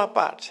former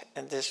part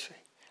in this way.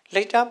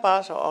 Later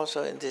parts are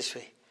also in this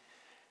way.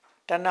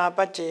 Tana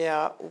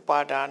paccaya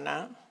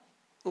upadana,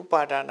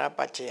 upadana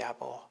paccaya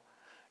bhava.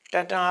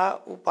 Tana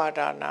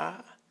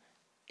upadana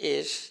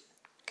is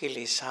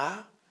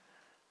kilesa.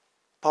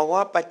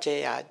 Bhava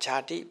paccaya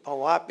jati.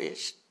 Bhava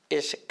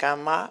is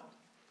karma.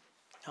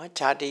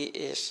 Jati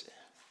is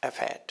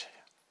effect.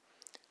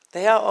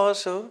 They are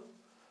also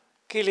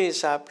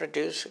kilesa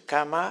produce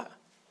karma,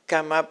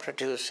 karma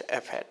produce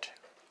effect.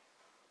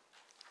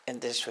 In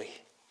this way.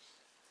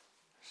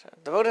 So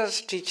the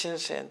Buddha's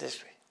teachings in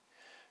this way.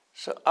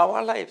 So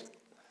our life,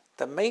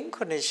 the main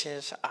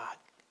conditions are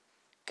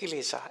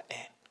kilesa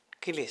and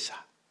kilesa,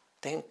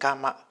 then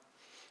karma.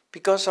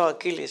 Because of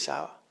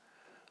kilesa,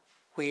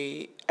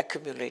 we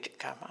accumulate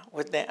karma.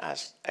 Within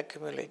us,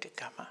 accumulated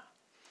karma.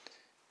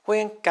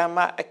 When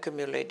karma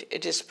accumulates,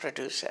 it is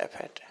produce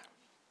effect.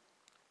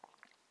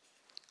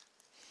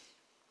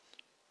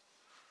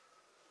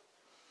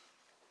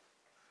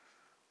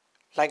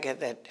 Like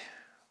that,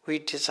 we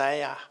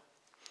desire,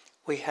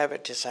 we have a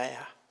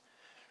desire.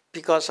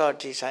 Because of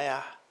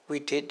desire, we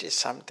did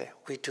something,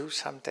 we do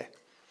something.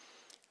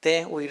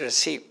 Then we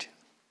received.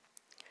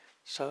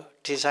 So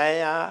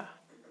desire,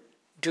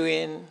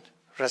 doing,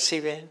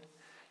 receiving,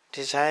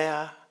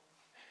 desire,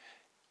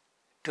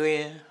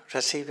 doing,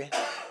 receiving.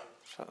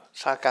 So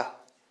Saka.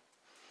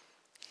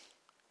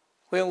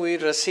 When we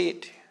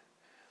receive,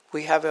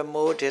 we have a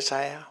more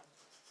desire,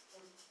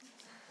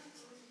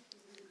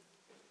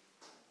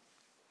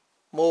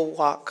 more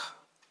work,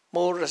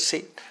 more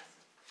receipt,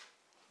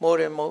 more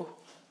and more.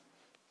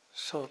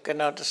 So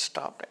cannot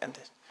stop in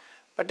this.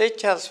 But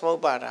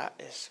Svobhara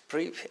is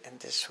brief in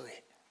this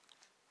way.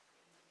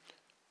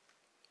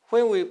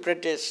 When we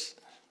practice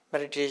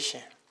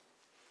meditation,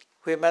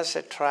 we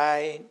must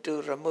try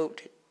to remove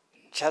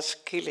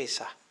just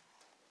kilesa.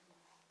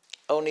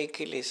 Only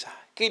kilesa.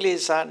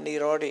 Kilesa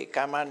nirodi,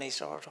 kama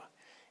nisoro.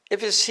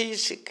 If it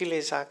ceases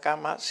kilesa,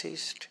 kama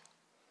ceased.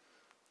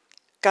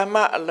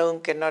 Kama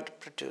alone cannot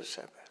produce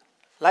it.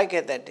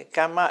 Like that,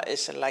 kama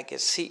is like a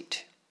seed.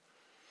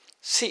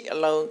 Seed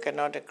alone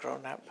cannot grow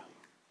up.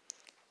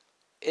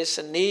 It's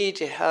a need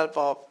help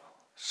of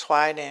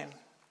soil and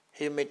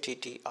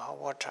humidity or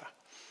water.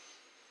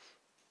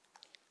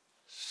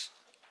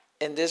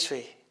 In this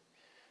way,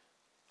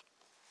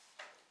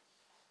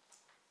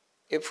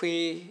 if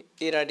we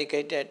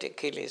eradicate that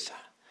kilesa,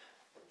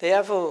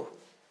 therefore,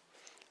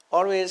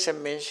 always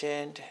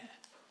mentioned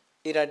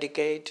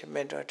eradicate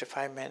mental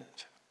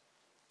defilement,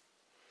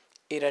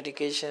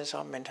 eradications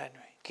of mental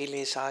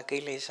kilesa,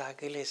 kilesa,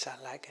 kilesa,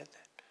 like that.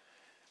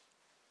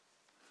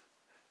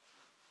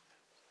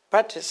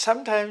 But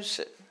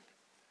sometimes,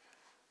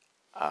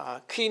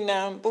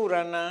 Kinam,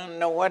 Purana,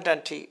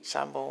 Nawadati,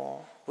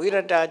 Sambo,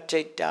 Virada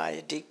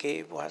Jeta,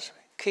 Dike was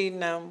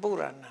Kinam,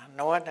 Purana,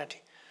 Nawadati.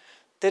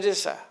 There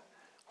is a,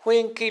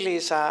 when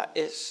kilesa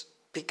is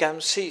become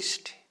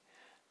ceased,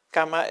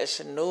 karma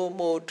is no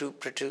more to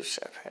produce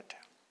effect.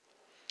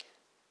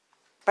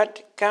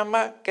 But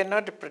karma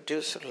cannot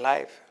produce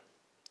life,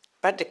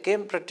 but it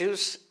can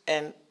produce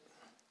in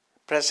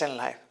present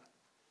life.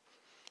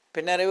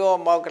 Pinarivo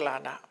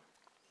Mogalana.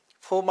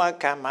 Former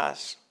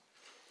karmas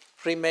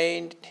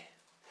remained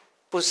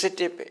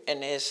positive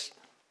in his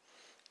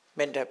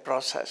mental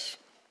process,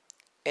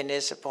 in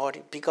his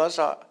body, because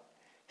of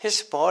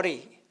his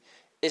body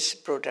is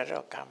product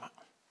of karma.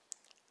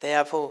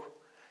 Therefore,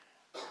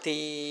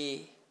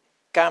 the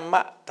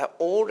karma, the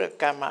older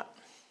karma,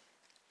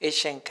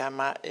 Asian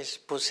karma is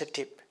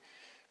positive,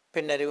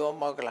 Pinarivo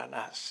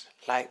Mogalana's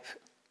life.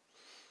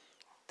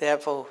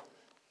 Therefore,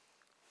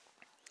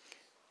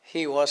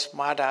 he was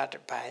murdered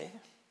by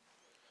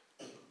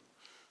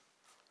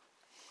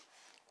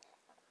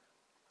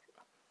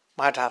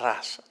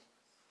Madharas.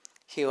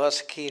 He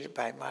was killed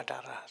by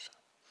Madharas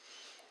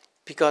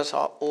because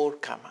of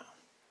old karma.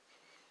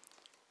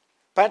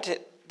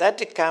 But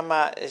that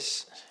karma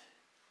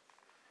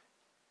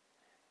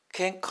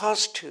can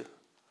cause to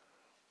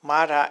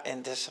murder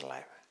in this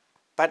life.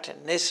 But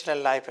next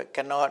life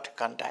cannot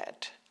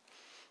contact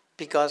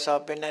because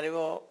of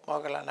Pinarivo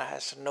Mogalana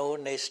has no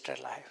next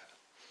life.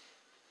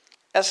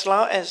 As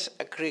long as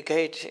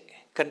aggregate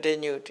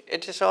continued,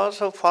 it is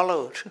also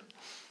followed.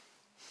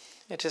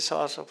 It is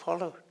also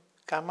followed.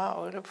 Karma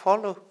will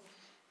follow.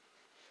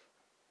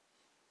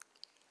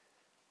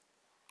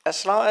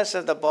 As long as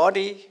the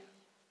body,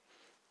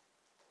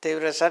 the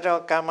result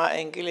of karma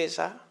and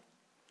kilesa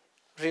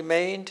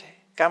remained,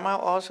 karma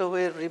also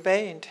will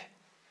remain.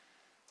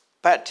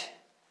 But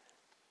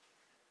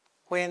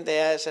when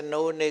there is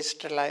no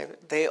next life,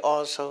 they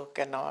also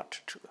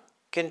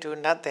can do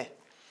nothing.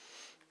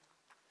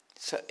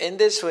 So in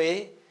this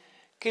way,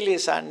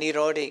 kilesa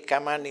nirodi,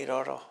 karma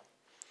niroro.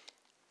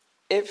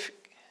 If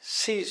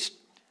ceased,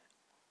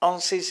 on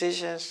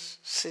ceasing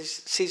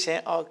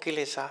of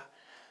kilesa,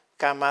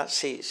 karma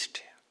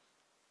ceased.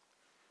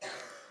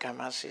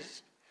 Karma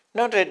ceased.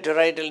 Not that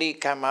directly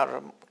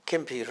karma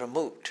can be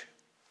removed.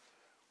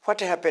 What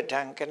have been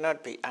done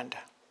cannot be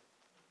undone.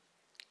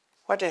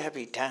 What have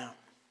been done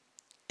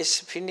is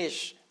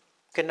finished,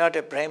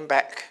 cannot bring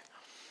back.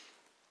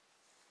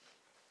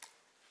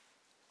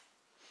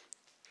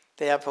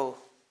 Therefore,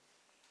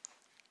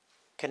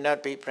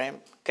 cannot be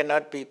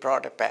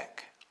brought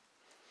back.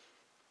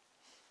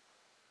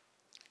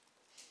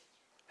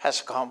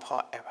 Has gone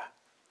forever.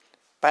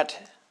 But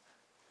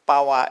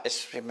power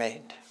is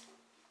remained.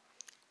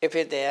 If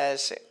there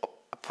is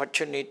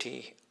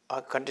opportunity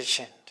or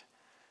condition,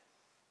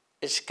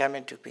 it's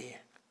coming to be.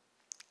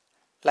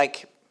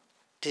 Like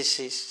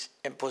disease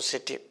and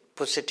positive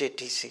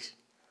disease.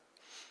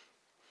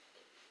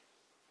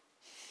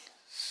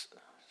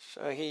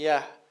 So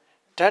here,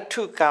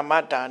 Dhatu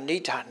Kamata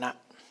Nidhana.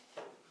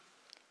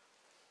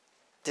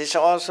 This is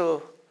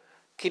also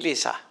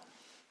kilesa.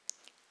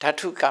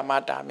 Dhatu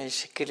Kamata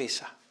means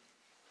kilesa.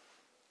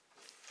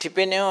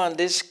 Depending on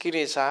this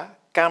kilesa,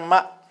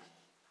 karma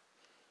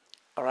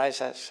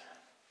arises.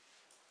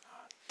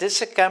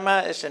 This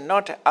karma is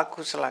not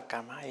akusala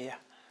karma here,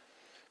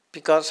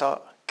 because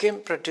of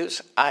kim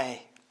produce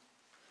I.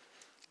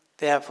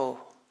 Therefore,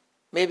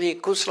 maybe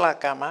kusala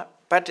karma,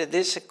 but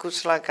this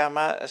kusala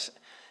karma is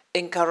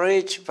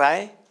encouraged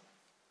by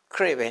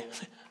craving.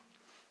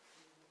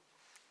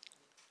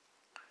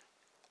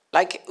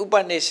 Like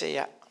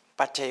Upanisaya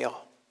Pachayo,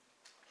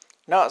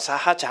 not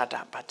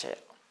Sahajata Pachayo,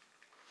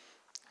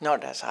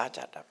 not as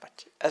Sahajata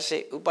Pachayo, as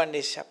a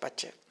Upanisaya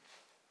Pachayo.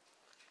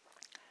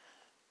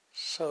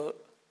 So,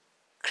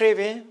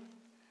 craving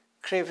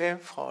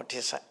for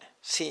desire,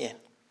 seeing,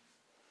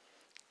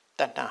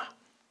 Dana.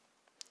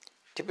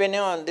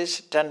 Depending on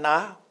this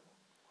Dana,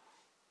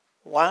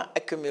 one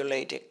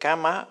accumulated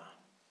karma,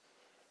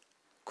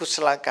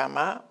 kusala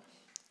karma,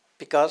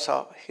 because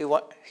of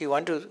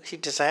he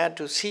desire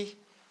to see,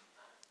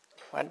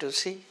 want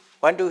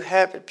to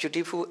have a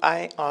beautiful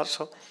eye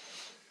also,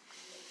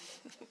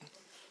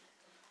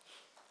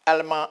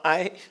 Alma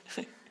eye.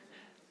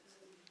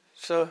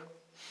 So,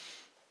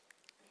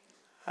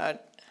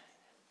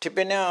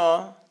 depending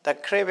on the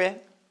craving,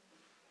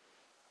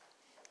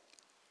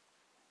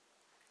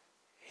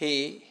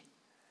 he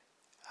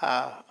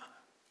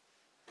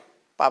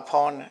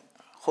perform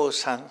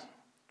wholesome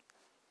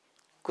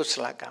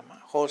kusala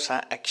karma,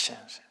 wholesome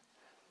actions.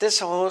 This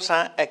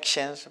wholesome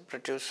actions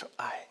produce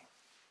I,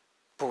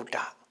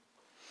 Buddha.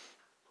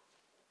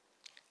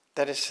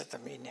 That is the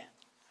meaning.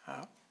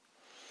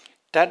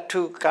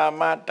 Tatu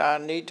karma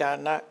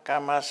nidana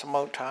karma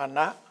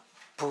samudhana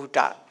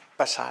Buddha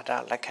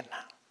pasada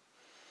lakkhana.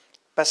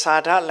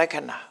 Pasada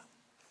lakkhana,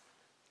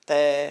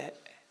 the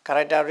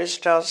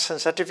characteristic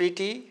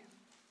sensitivity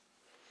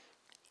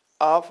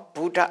of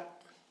Buddha,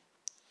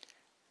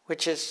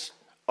 which is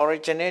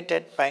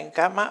originated by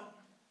karma,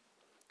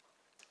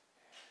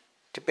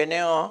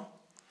 depending on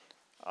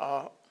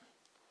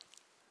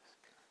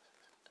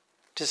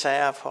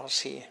desire for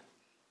seeing.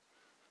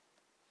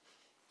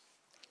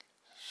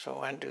 So I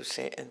want to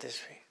say in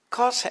this way.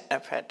 Cause and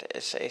effect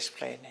is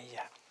explained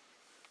here.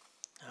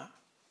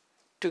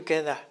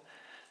 Together.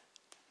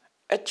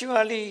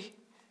 Actually,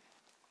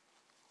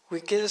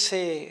 we can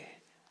say,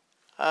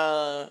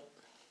 not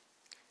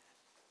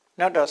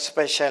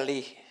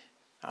especially,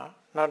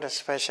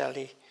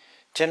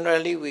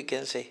 generally we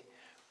can say,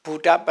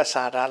 Buddha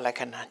pasada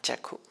lakkhana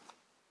chakku.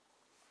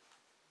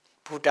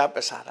 Buddha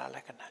pasada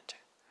lakkhana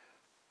chakku.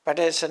 But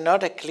it's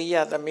not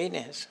clear the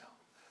meanings.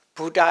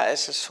 Buddha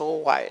is so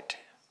wide.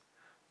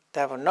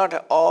 Therefore,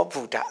 not all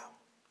Buddha.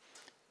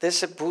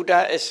 This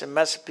Buddha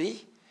must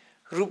be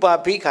Rupa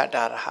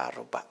Bhikkadaraha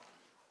Rupa.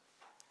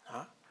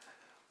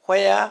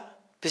 Where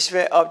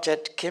visual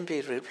object can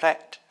be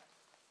reflected.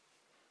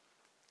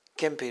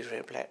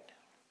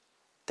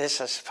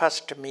 This is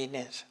first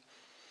meanings.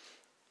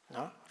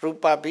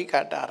 Rupa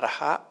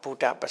Bhikkadaraha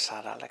Buddha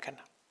pasada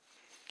lakkhana.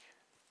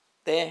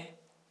 Then,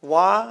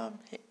 one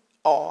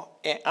or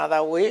in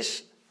other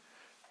ways,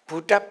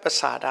 Buddha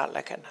pasada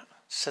lakkhana.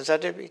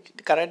 Sensitivity,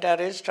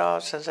 characteristic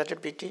of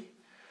sensitivity.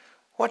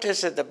 What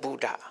is the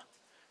Buddha?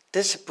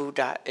 This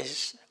Buddha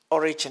is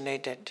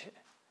originated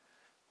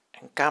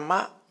in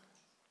karma.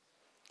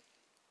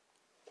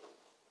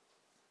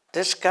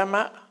 This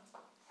karma,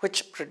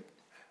 which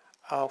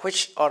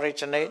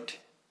originate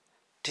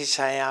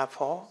desire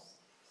for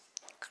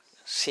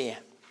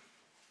seeing.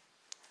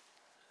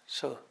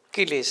 So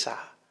kilesa,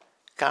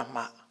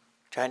 karma,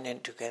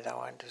 joining together. I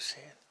want to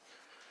say.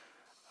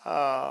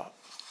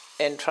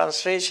 In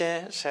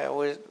translations, I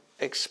will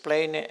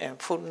explain it in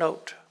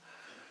footnote.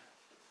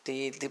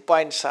 The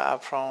points are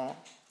from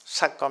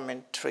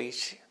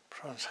sub-commentaries.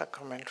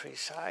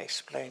 I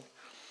explain.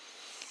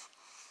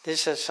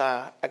 This is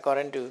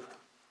according to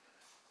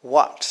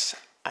what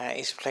I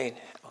explain.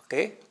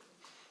 Okay,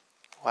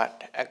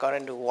 what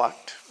according to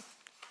what?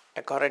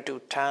 According to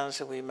terms,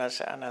 we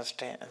must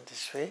understand in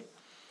this way.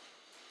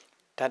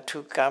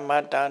 Tatu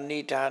karma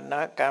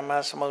nidana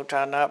karma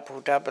samudhana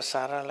Buddha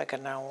pasada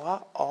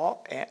lakkhana, or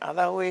in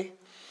other way,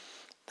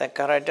 the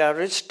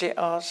characteristic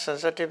of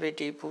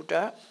sensitivity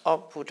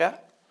of Buddha,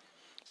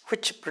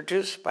 which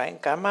produced by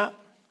karma,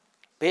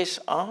 based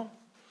on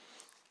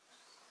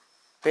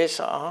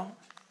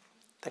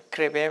the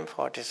craving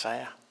for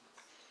desire,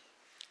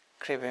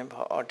 craving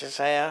for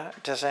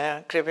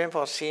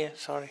seeing.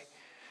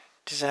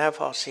 Desire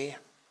for seeing.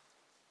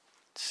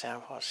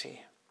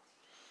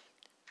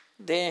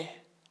 Then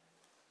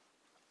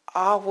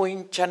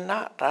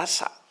avinjana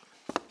rasa,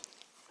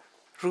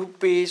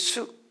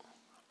 rupesu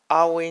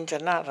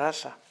avinjana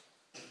rasa.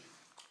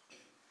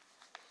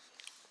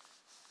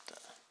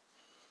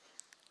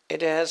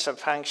 It has a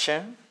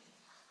function.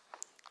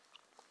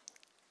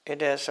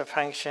 It has a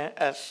function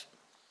as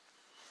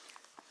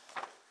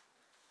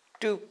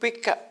to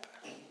pick up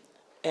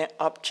an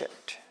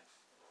object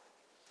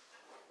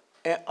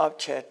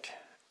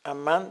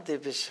among the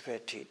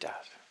visibility does.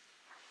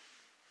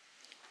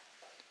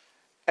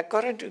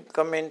 According to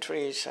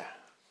commentaries,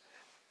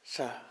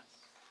 so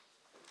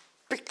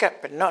pick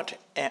up not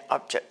an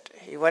object.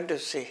 You want to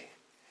see.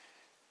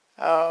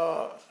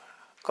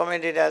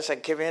 Commentators are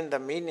giving the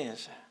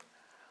meanings.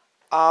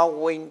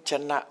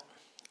 Avinchana.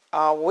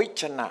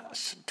 Avichana,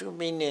 two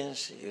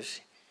meanings you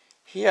see.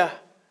 Here,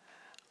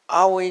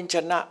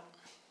 avinchana,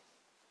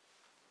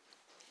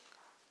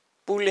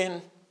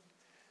 pulling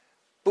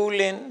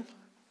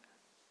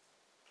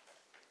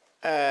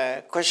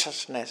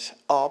consciousness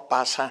or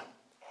pasa.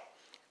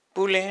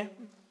 Pulling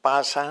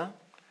pasa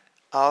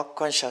or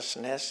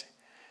consciousness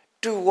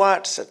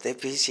towards the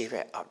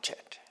visible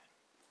object.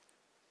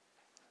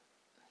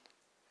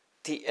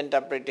 The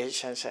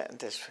interpretations are in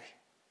this way,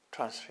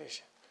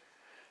 translation.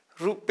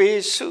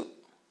 Rupesu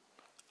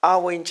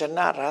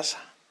avinchana rasa.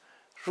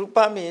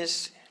 Rupa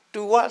means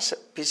towards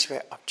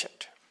visible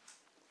object.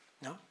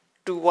 No?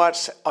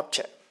 Towards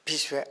object,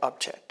 visible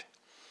object.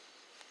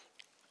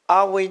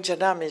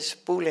 Avinchana means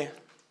pulling.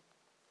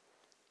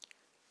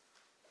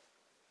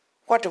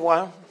 What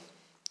one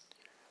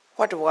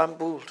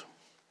pulled?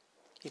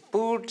 He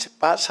pulled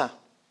pasa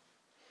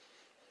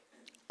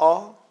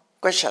or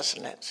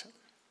consciousness.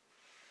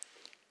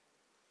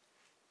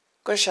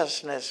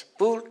 Consciousness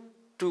pulled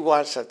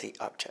towards the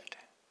object.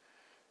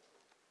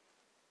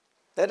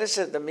 That is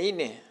the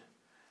meaning.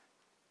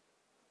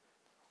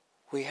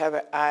 We have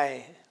an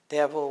eye,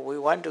 therefore we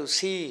want to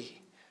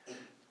see.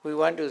 We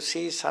want to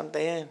see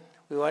something.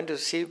 We want to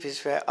see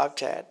visual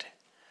object.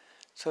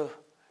 So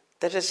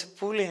that is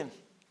pulling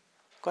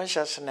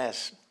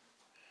consciousness.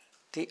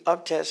 The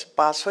objects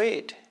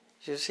persuade,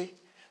 you see.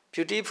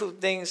 Beautiful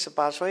things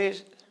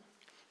persuade.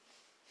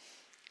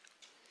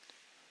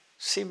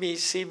 See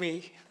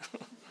me.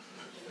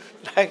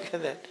 Like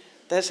that.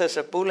 This is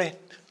a pulling.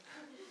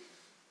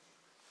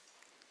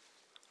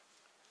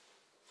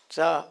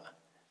 So,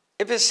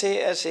 if you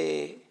say as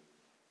a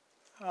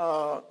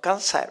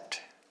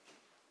concept,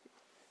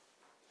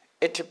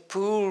 it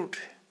pulled,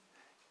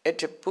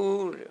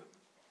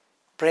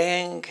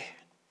 bring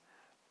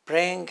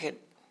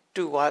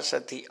towards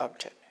the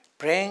object.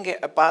 Bring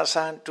a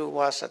person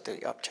towards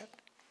the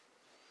object.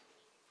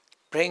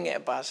 Bring a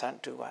person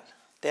towards.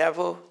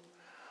 Therefore,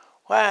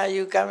 why are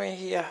you coming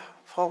here?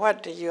 For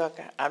what you are?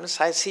 I'm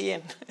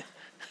sightseeing.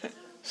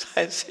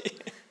 Sightseeing.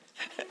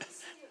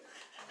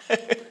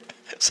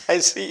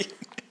 Sightseeing.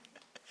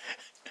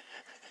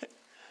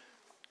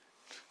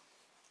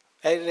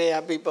 They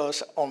are people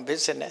on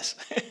business.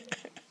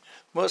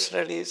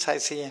 Mostly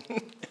sightseeing.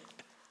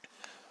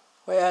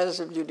 Where is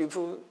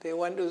beautiful? They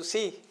want to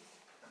see.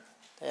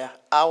 Yeah,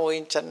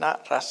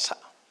 avinchana rasa.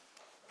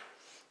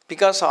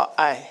 Because of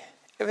eye.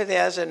 If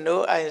there is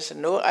no eyes,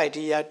 no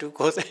idea to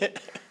go there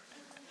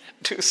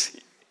to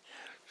see.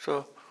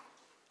 So,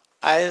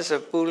 eyes are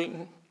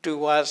pulling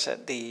towards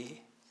the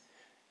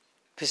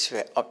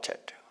visual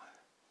object.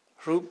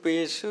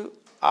 Rupesu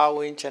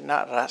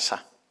avinchana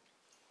rasa.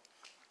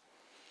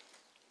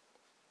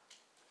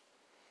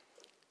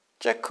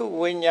 Chakku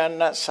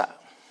vinyanasa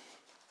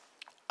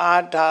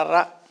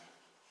adhara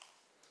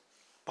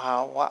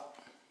bhava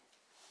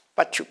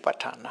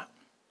pachupatana.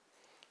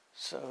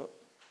 So,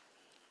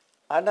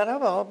 adhara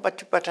bhava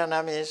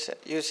pachupatana means,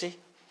 you see,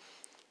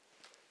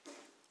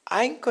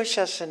 eye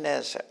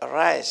consciousness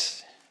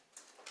arises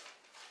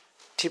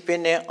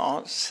depending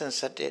on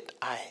sensitive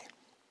eye.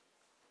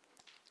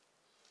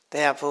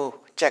 Therefore,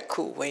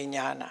 chakku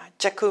vinyana.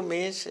 Chakku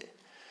means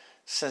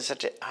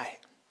sensitive eye,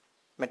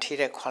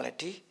 material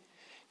quality.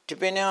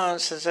 Depending on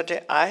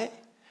sensitive eye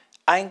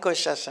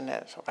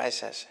consciousness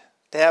arises.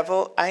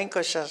 Therefore, eye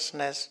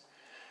consciousness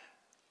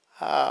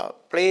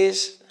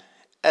plays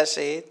as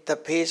the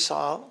base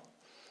of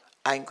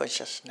eye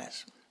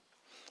consciousness.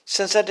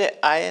 Sensitive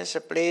eyes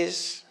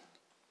plays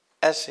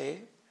as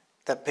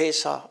the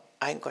base of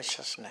eye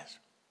consciousness.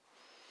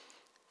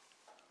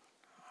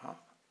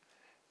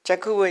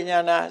 Chakku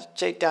vinyana,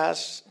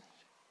 chaita's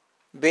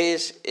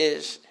base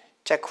is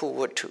chakku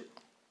vatu.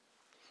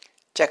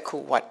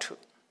 Chakku vatu.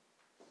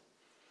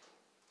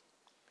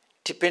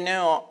 Depending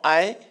on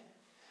eye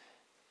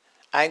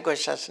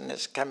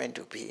consciousness come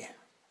into being.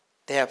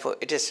 Therefore,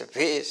 it is a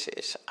base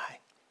is eye.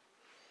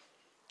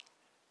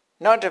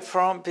 Not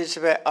from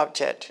visible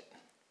object,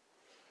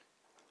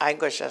 eye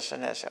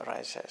consciousness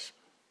arises.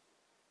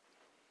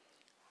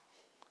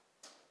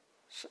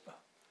 So,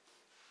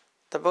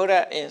 the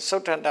Buddha in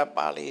Suttanta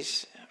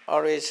Pali's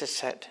always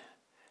said,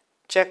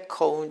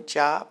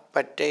 Chakkhonja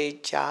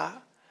pateja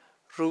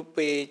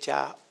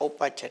rupeja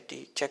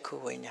opachati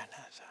chakku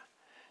vinyana.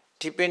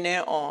 Depending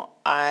on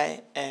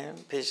eye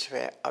and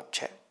visual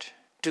object,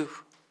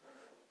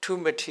 two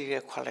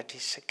material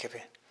qualities are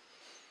given.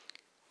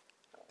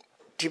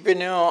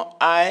 Depending on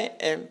eye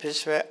and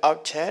visual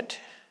object,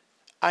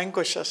 eye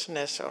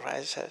consciousness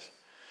arises.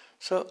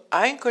 So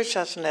eye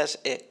consciousness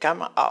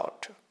comes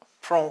out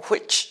from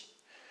which?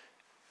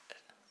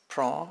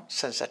 From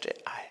sensitive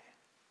eye.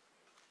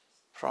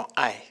 From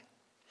eye.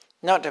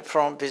 Not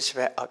from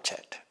visual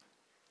object.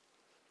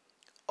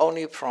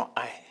 Only from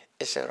eye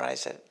it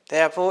arises.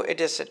 Therefore,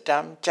 it is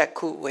termed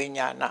chakku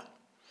vinyana.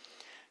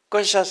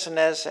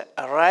 Consciousness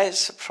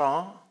arises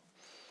from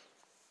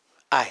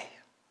eye,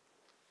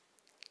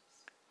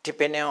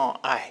 depending on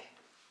eye.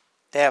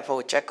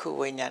 Therefore, chakku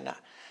vinyana.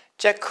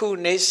 Chakku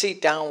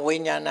nesitam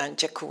vinyana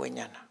chakku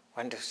vinyana.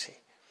 Want to see.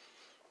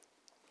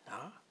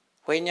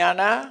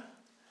 Vijnana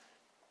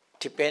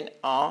depend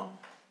on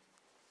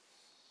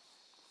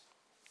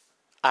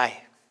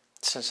eye,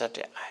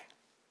 sensitive eye.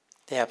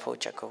 Therefore,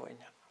 Chakku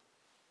Vijnana.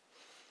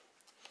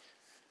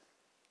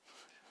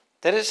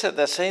 There is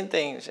the same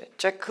thing.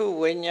 Chakku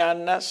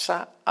Vijnana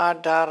sa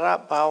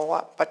adhara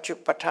bhava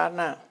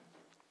pachupatthana.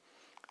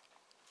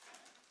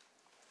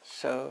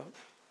 So,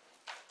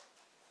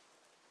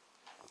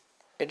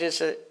 it is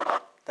the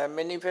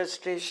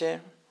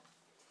manifestation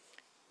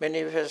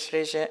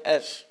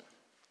as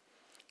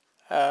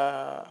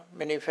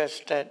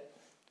manifested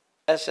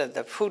as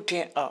the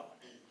footing of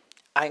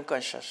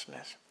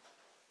unconsciousness.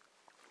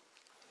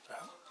 So,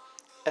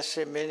 as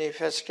a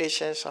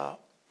manifestation of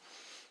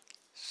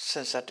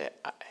sensitive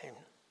eye.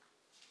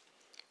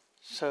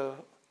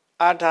 So,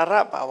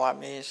 adhara bhava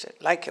means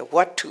like a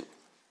vatu.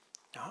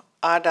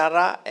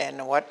 Adhara and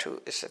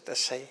vatu is the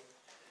same.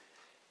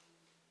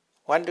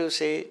 One to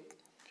say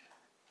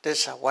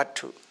this is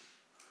vatu.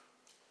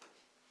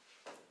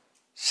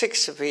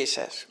 6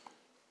 bases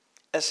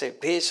as a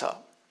base of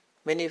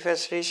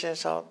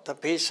manifestations of the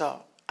base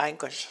of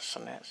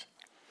unconsciousness.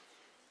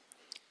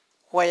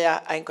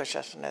 Where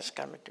unconsciousness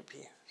coming to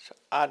be? So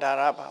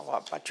adhara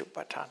bhava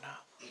pachupatthana.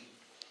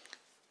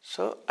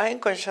 So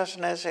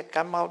unconsciousness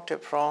come out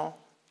from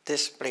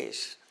this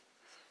place.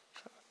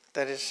 So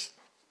there is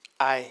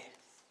I.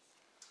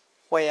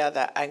 Where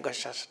the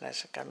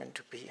unconsciousness coming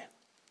to be?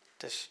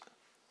 This.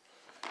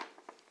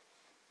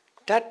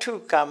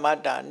 Dhatu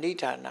kamada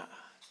nidhana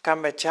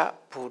kamacha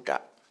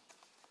buddha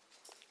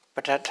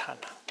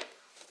padathana.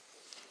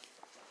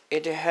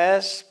 It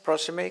has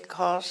proximate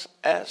cause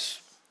as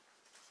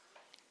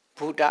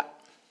Buddha.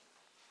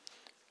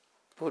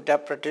 Buddha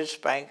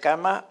produced by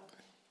karma,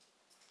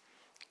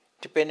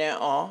 depending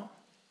on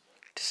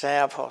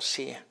desire for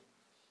seeing.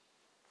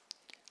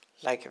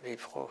 Like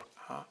before.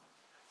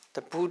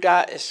 The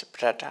Buddha is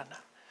pradhana.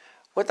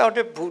 Without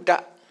the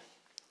Buddha,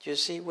 you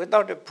see,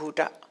 without the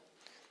Buddha,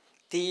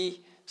 the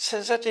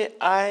sensitive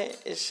eye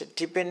is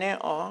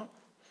dependent on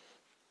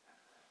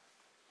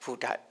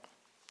Buddha,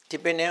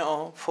 depending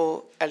on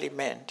 4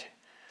 elements.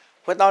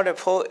 Without the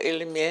 4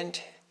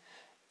 elements,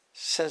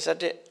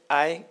 sensitive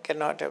eye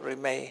cannot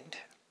remain.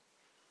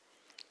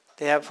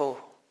 Therefore,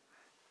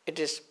 it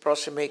is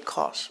proximate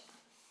cause.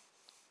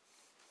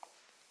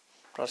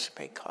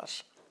 Proximate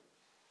cause.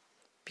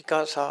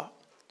 Because of,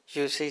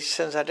 you see,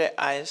 sensitive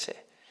eyes,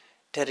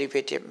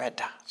 derivative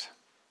matters.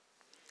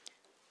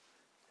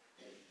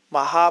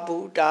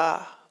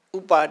 Mahabuddha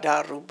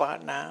upada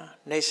rupana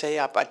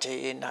nesaya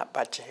pachayena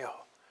pachayo.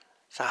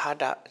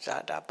 Sahada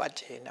zada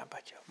pachayena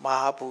pachayo.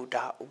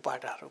 Mahabuddha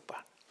upada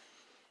rupana.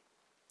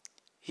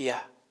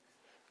 Here,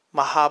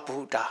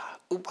 Mahabuddha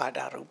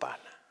upada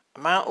rupana.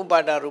 Ma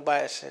upada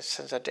rupa is a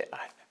sensitive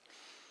eye.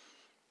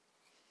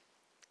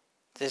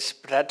 This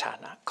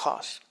pradhana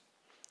cause.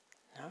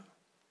 No?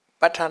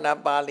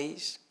 Patthana Bali,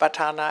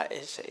 Patthana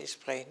is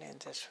explained in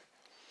this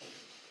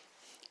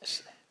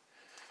way.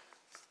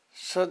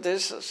 So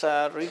this is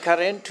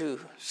recurrent to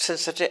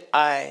sensitive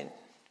eye.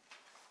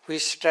 We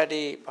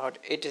study about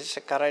it is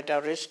a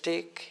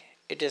characteristic,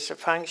 it is a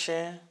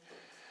function,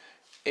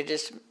 it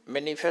is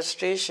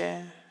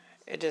manifestation,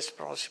 it is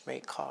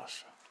proximate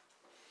cause.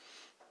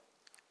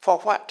 For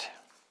what?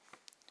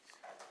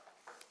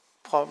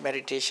 For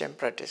meditation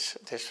practice,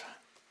 this one.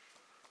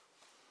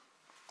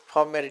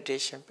 For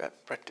meditation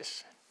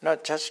practice,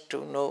 not just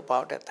to know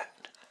about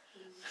that.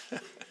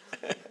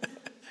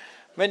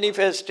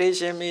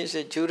 Manifestation means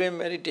during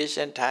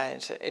meditation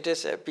times, it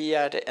is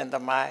appeared in the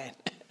mind,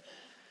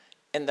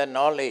 in the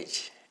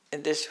knowledge.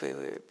 In this way,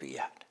 we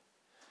appeared.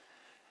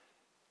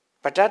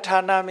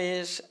 Padathana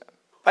means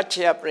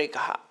pachaya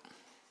breka.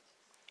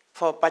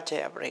 For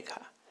pachaya breka.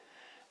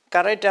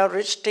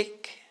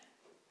 Characteristic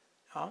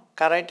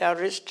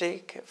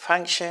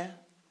function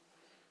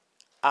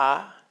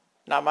are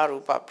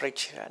Namarupa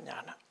Prachira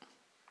Jnana.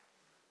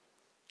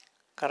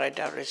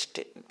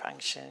 Characteristic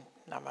function,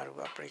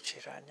 Namarupa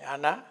Prachira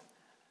Jnana.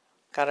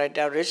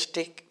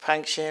 Characteristic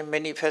function,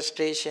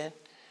 manifestation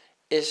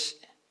is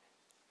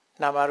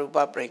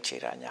Namarupa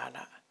Prachira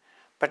Jnana.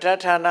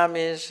 Padathana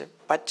means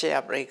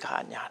Pachaya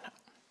Breka Jnana.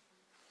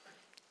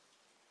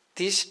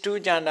 These 2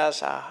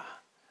 jhanas are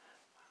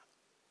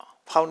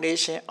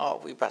foundation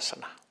of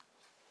Vipassana.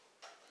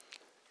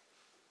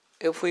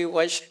 If we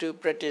wish to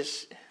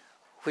practice,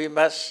 we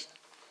must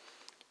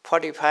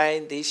fortify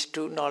these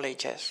 2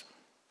 knowledges.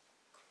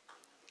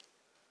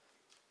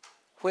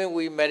 When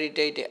we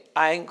meditate the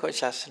eye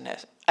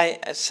consciousness,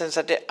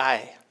 sensitive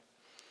eye,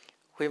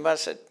 we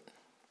must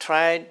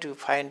try to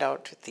find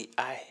out the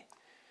eye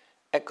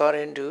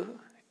according to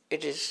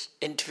its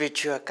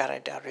individual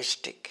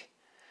characteristic.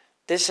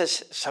 This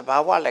is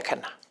sabhava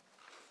lakkhana.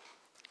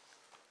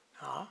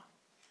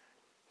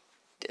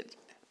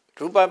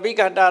 Rupa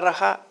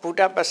Vigataraha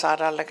Buddha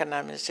Pasara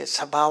Lakkhana means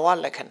sabhava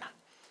lakkhana.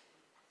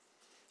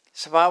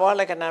 Sabhava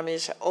lakkhana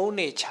means own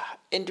nature,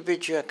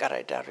 individual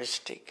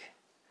characteristic.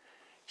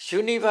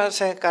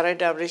 Universal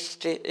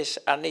characteristic is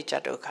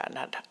anicca dukkha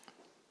anatta.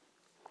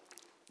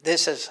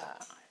 This is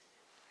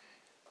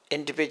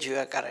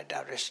individual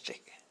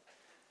characteristic.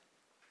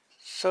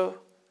 So,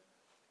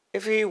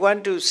 if we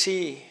want to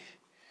see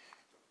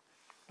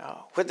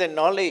with the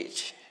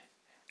knowledge,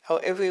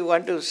 or if we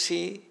want to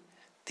see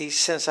the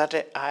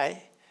sensitive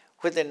eye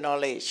with the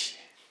knowledge,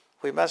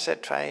 we must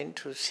try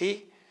to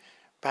see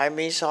by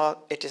means of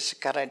its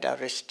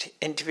characteristic,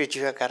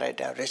 individual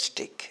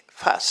characteristic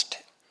first.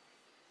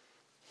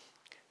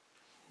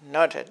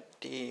 Not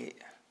the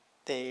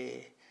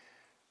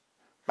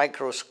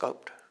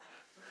microscope.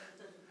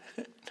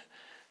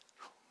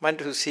 Want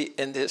to see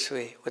in this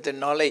way with the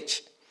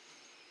knowledge.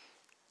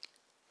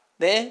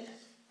 Then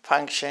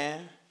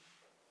function,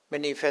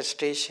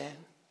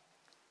 manifestation,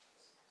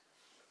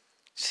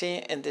 see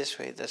in this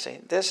way the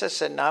same. This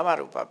is a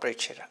Namarupa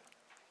Prachara,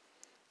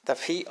 the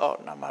fee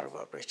of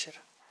Namarupa Prachara.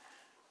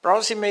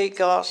 Proximate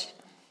cause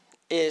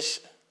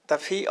is the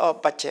fee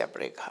of Pachya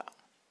Prekha.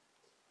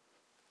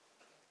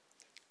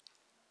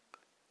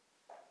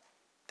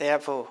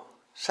 Therefore,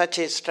 such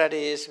a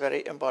study is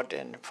very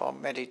important for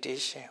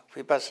meditation,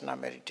 vipassana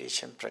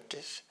meditation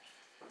practice.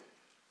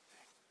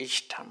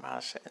 Each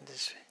dhammas in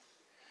this way.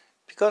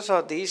 Because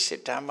of these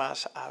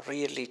dhammas are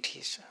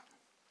realities,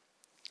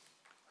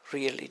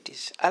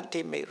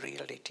 ultimate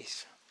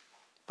realities,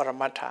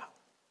 paramatha,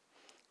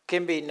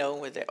 can be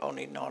known with the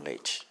only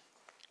knowledge.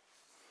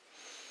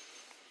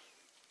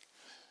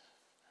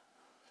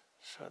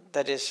 So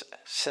that is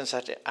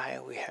sensitive eye,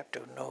 we have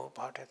to know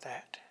about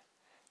that,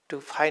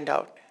 to find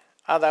out.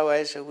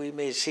 Otherwise we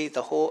may see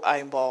the whole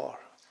eyeball,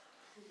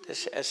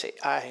 this as an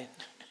eye,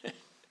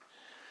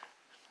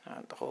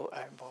 the whole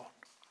eyeball.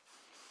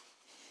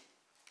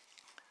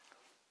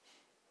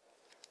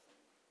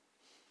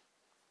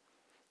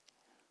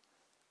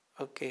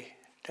 Okay,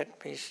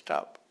 let me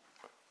stop.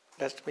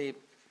 Let me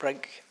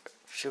break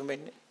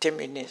 10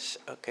 minutes,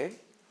 okay?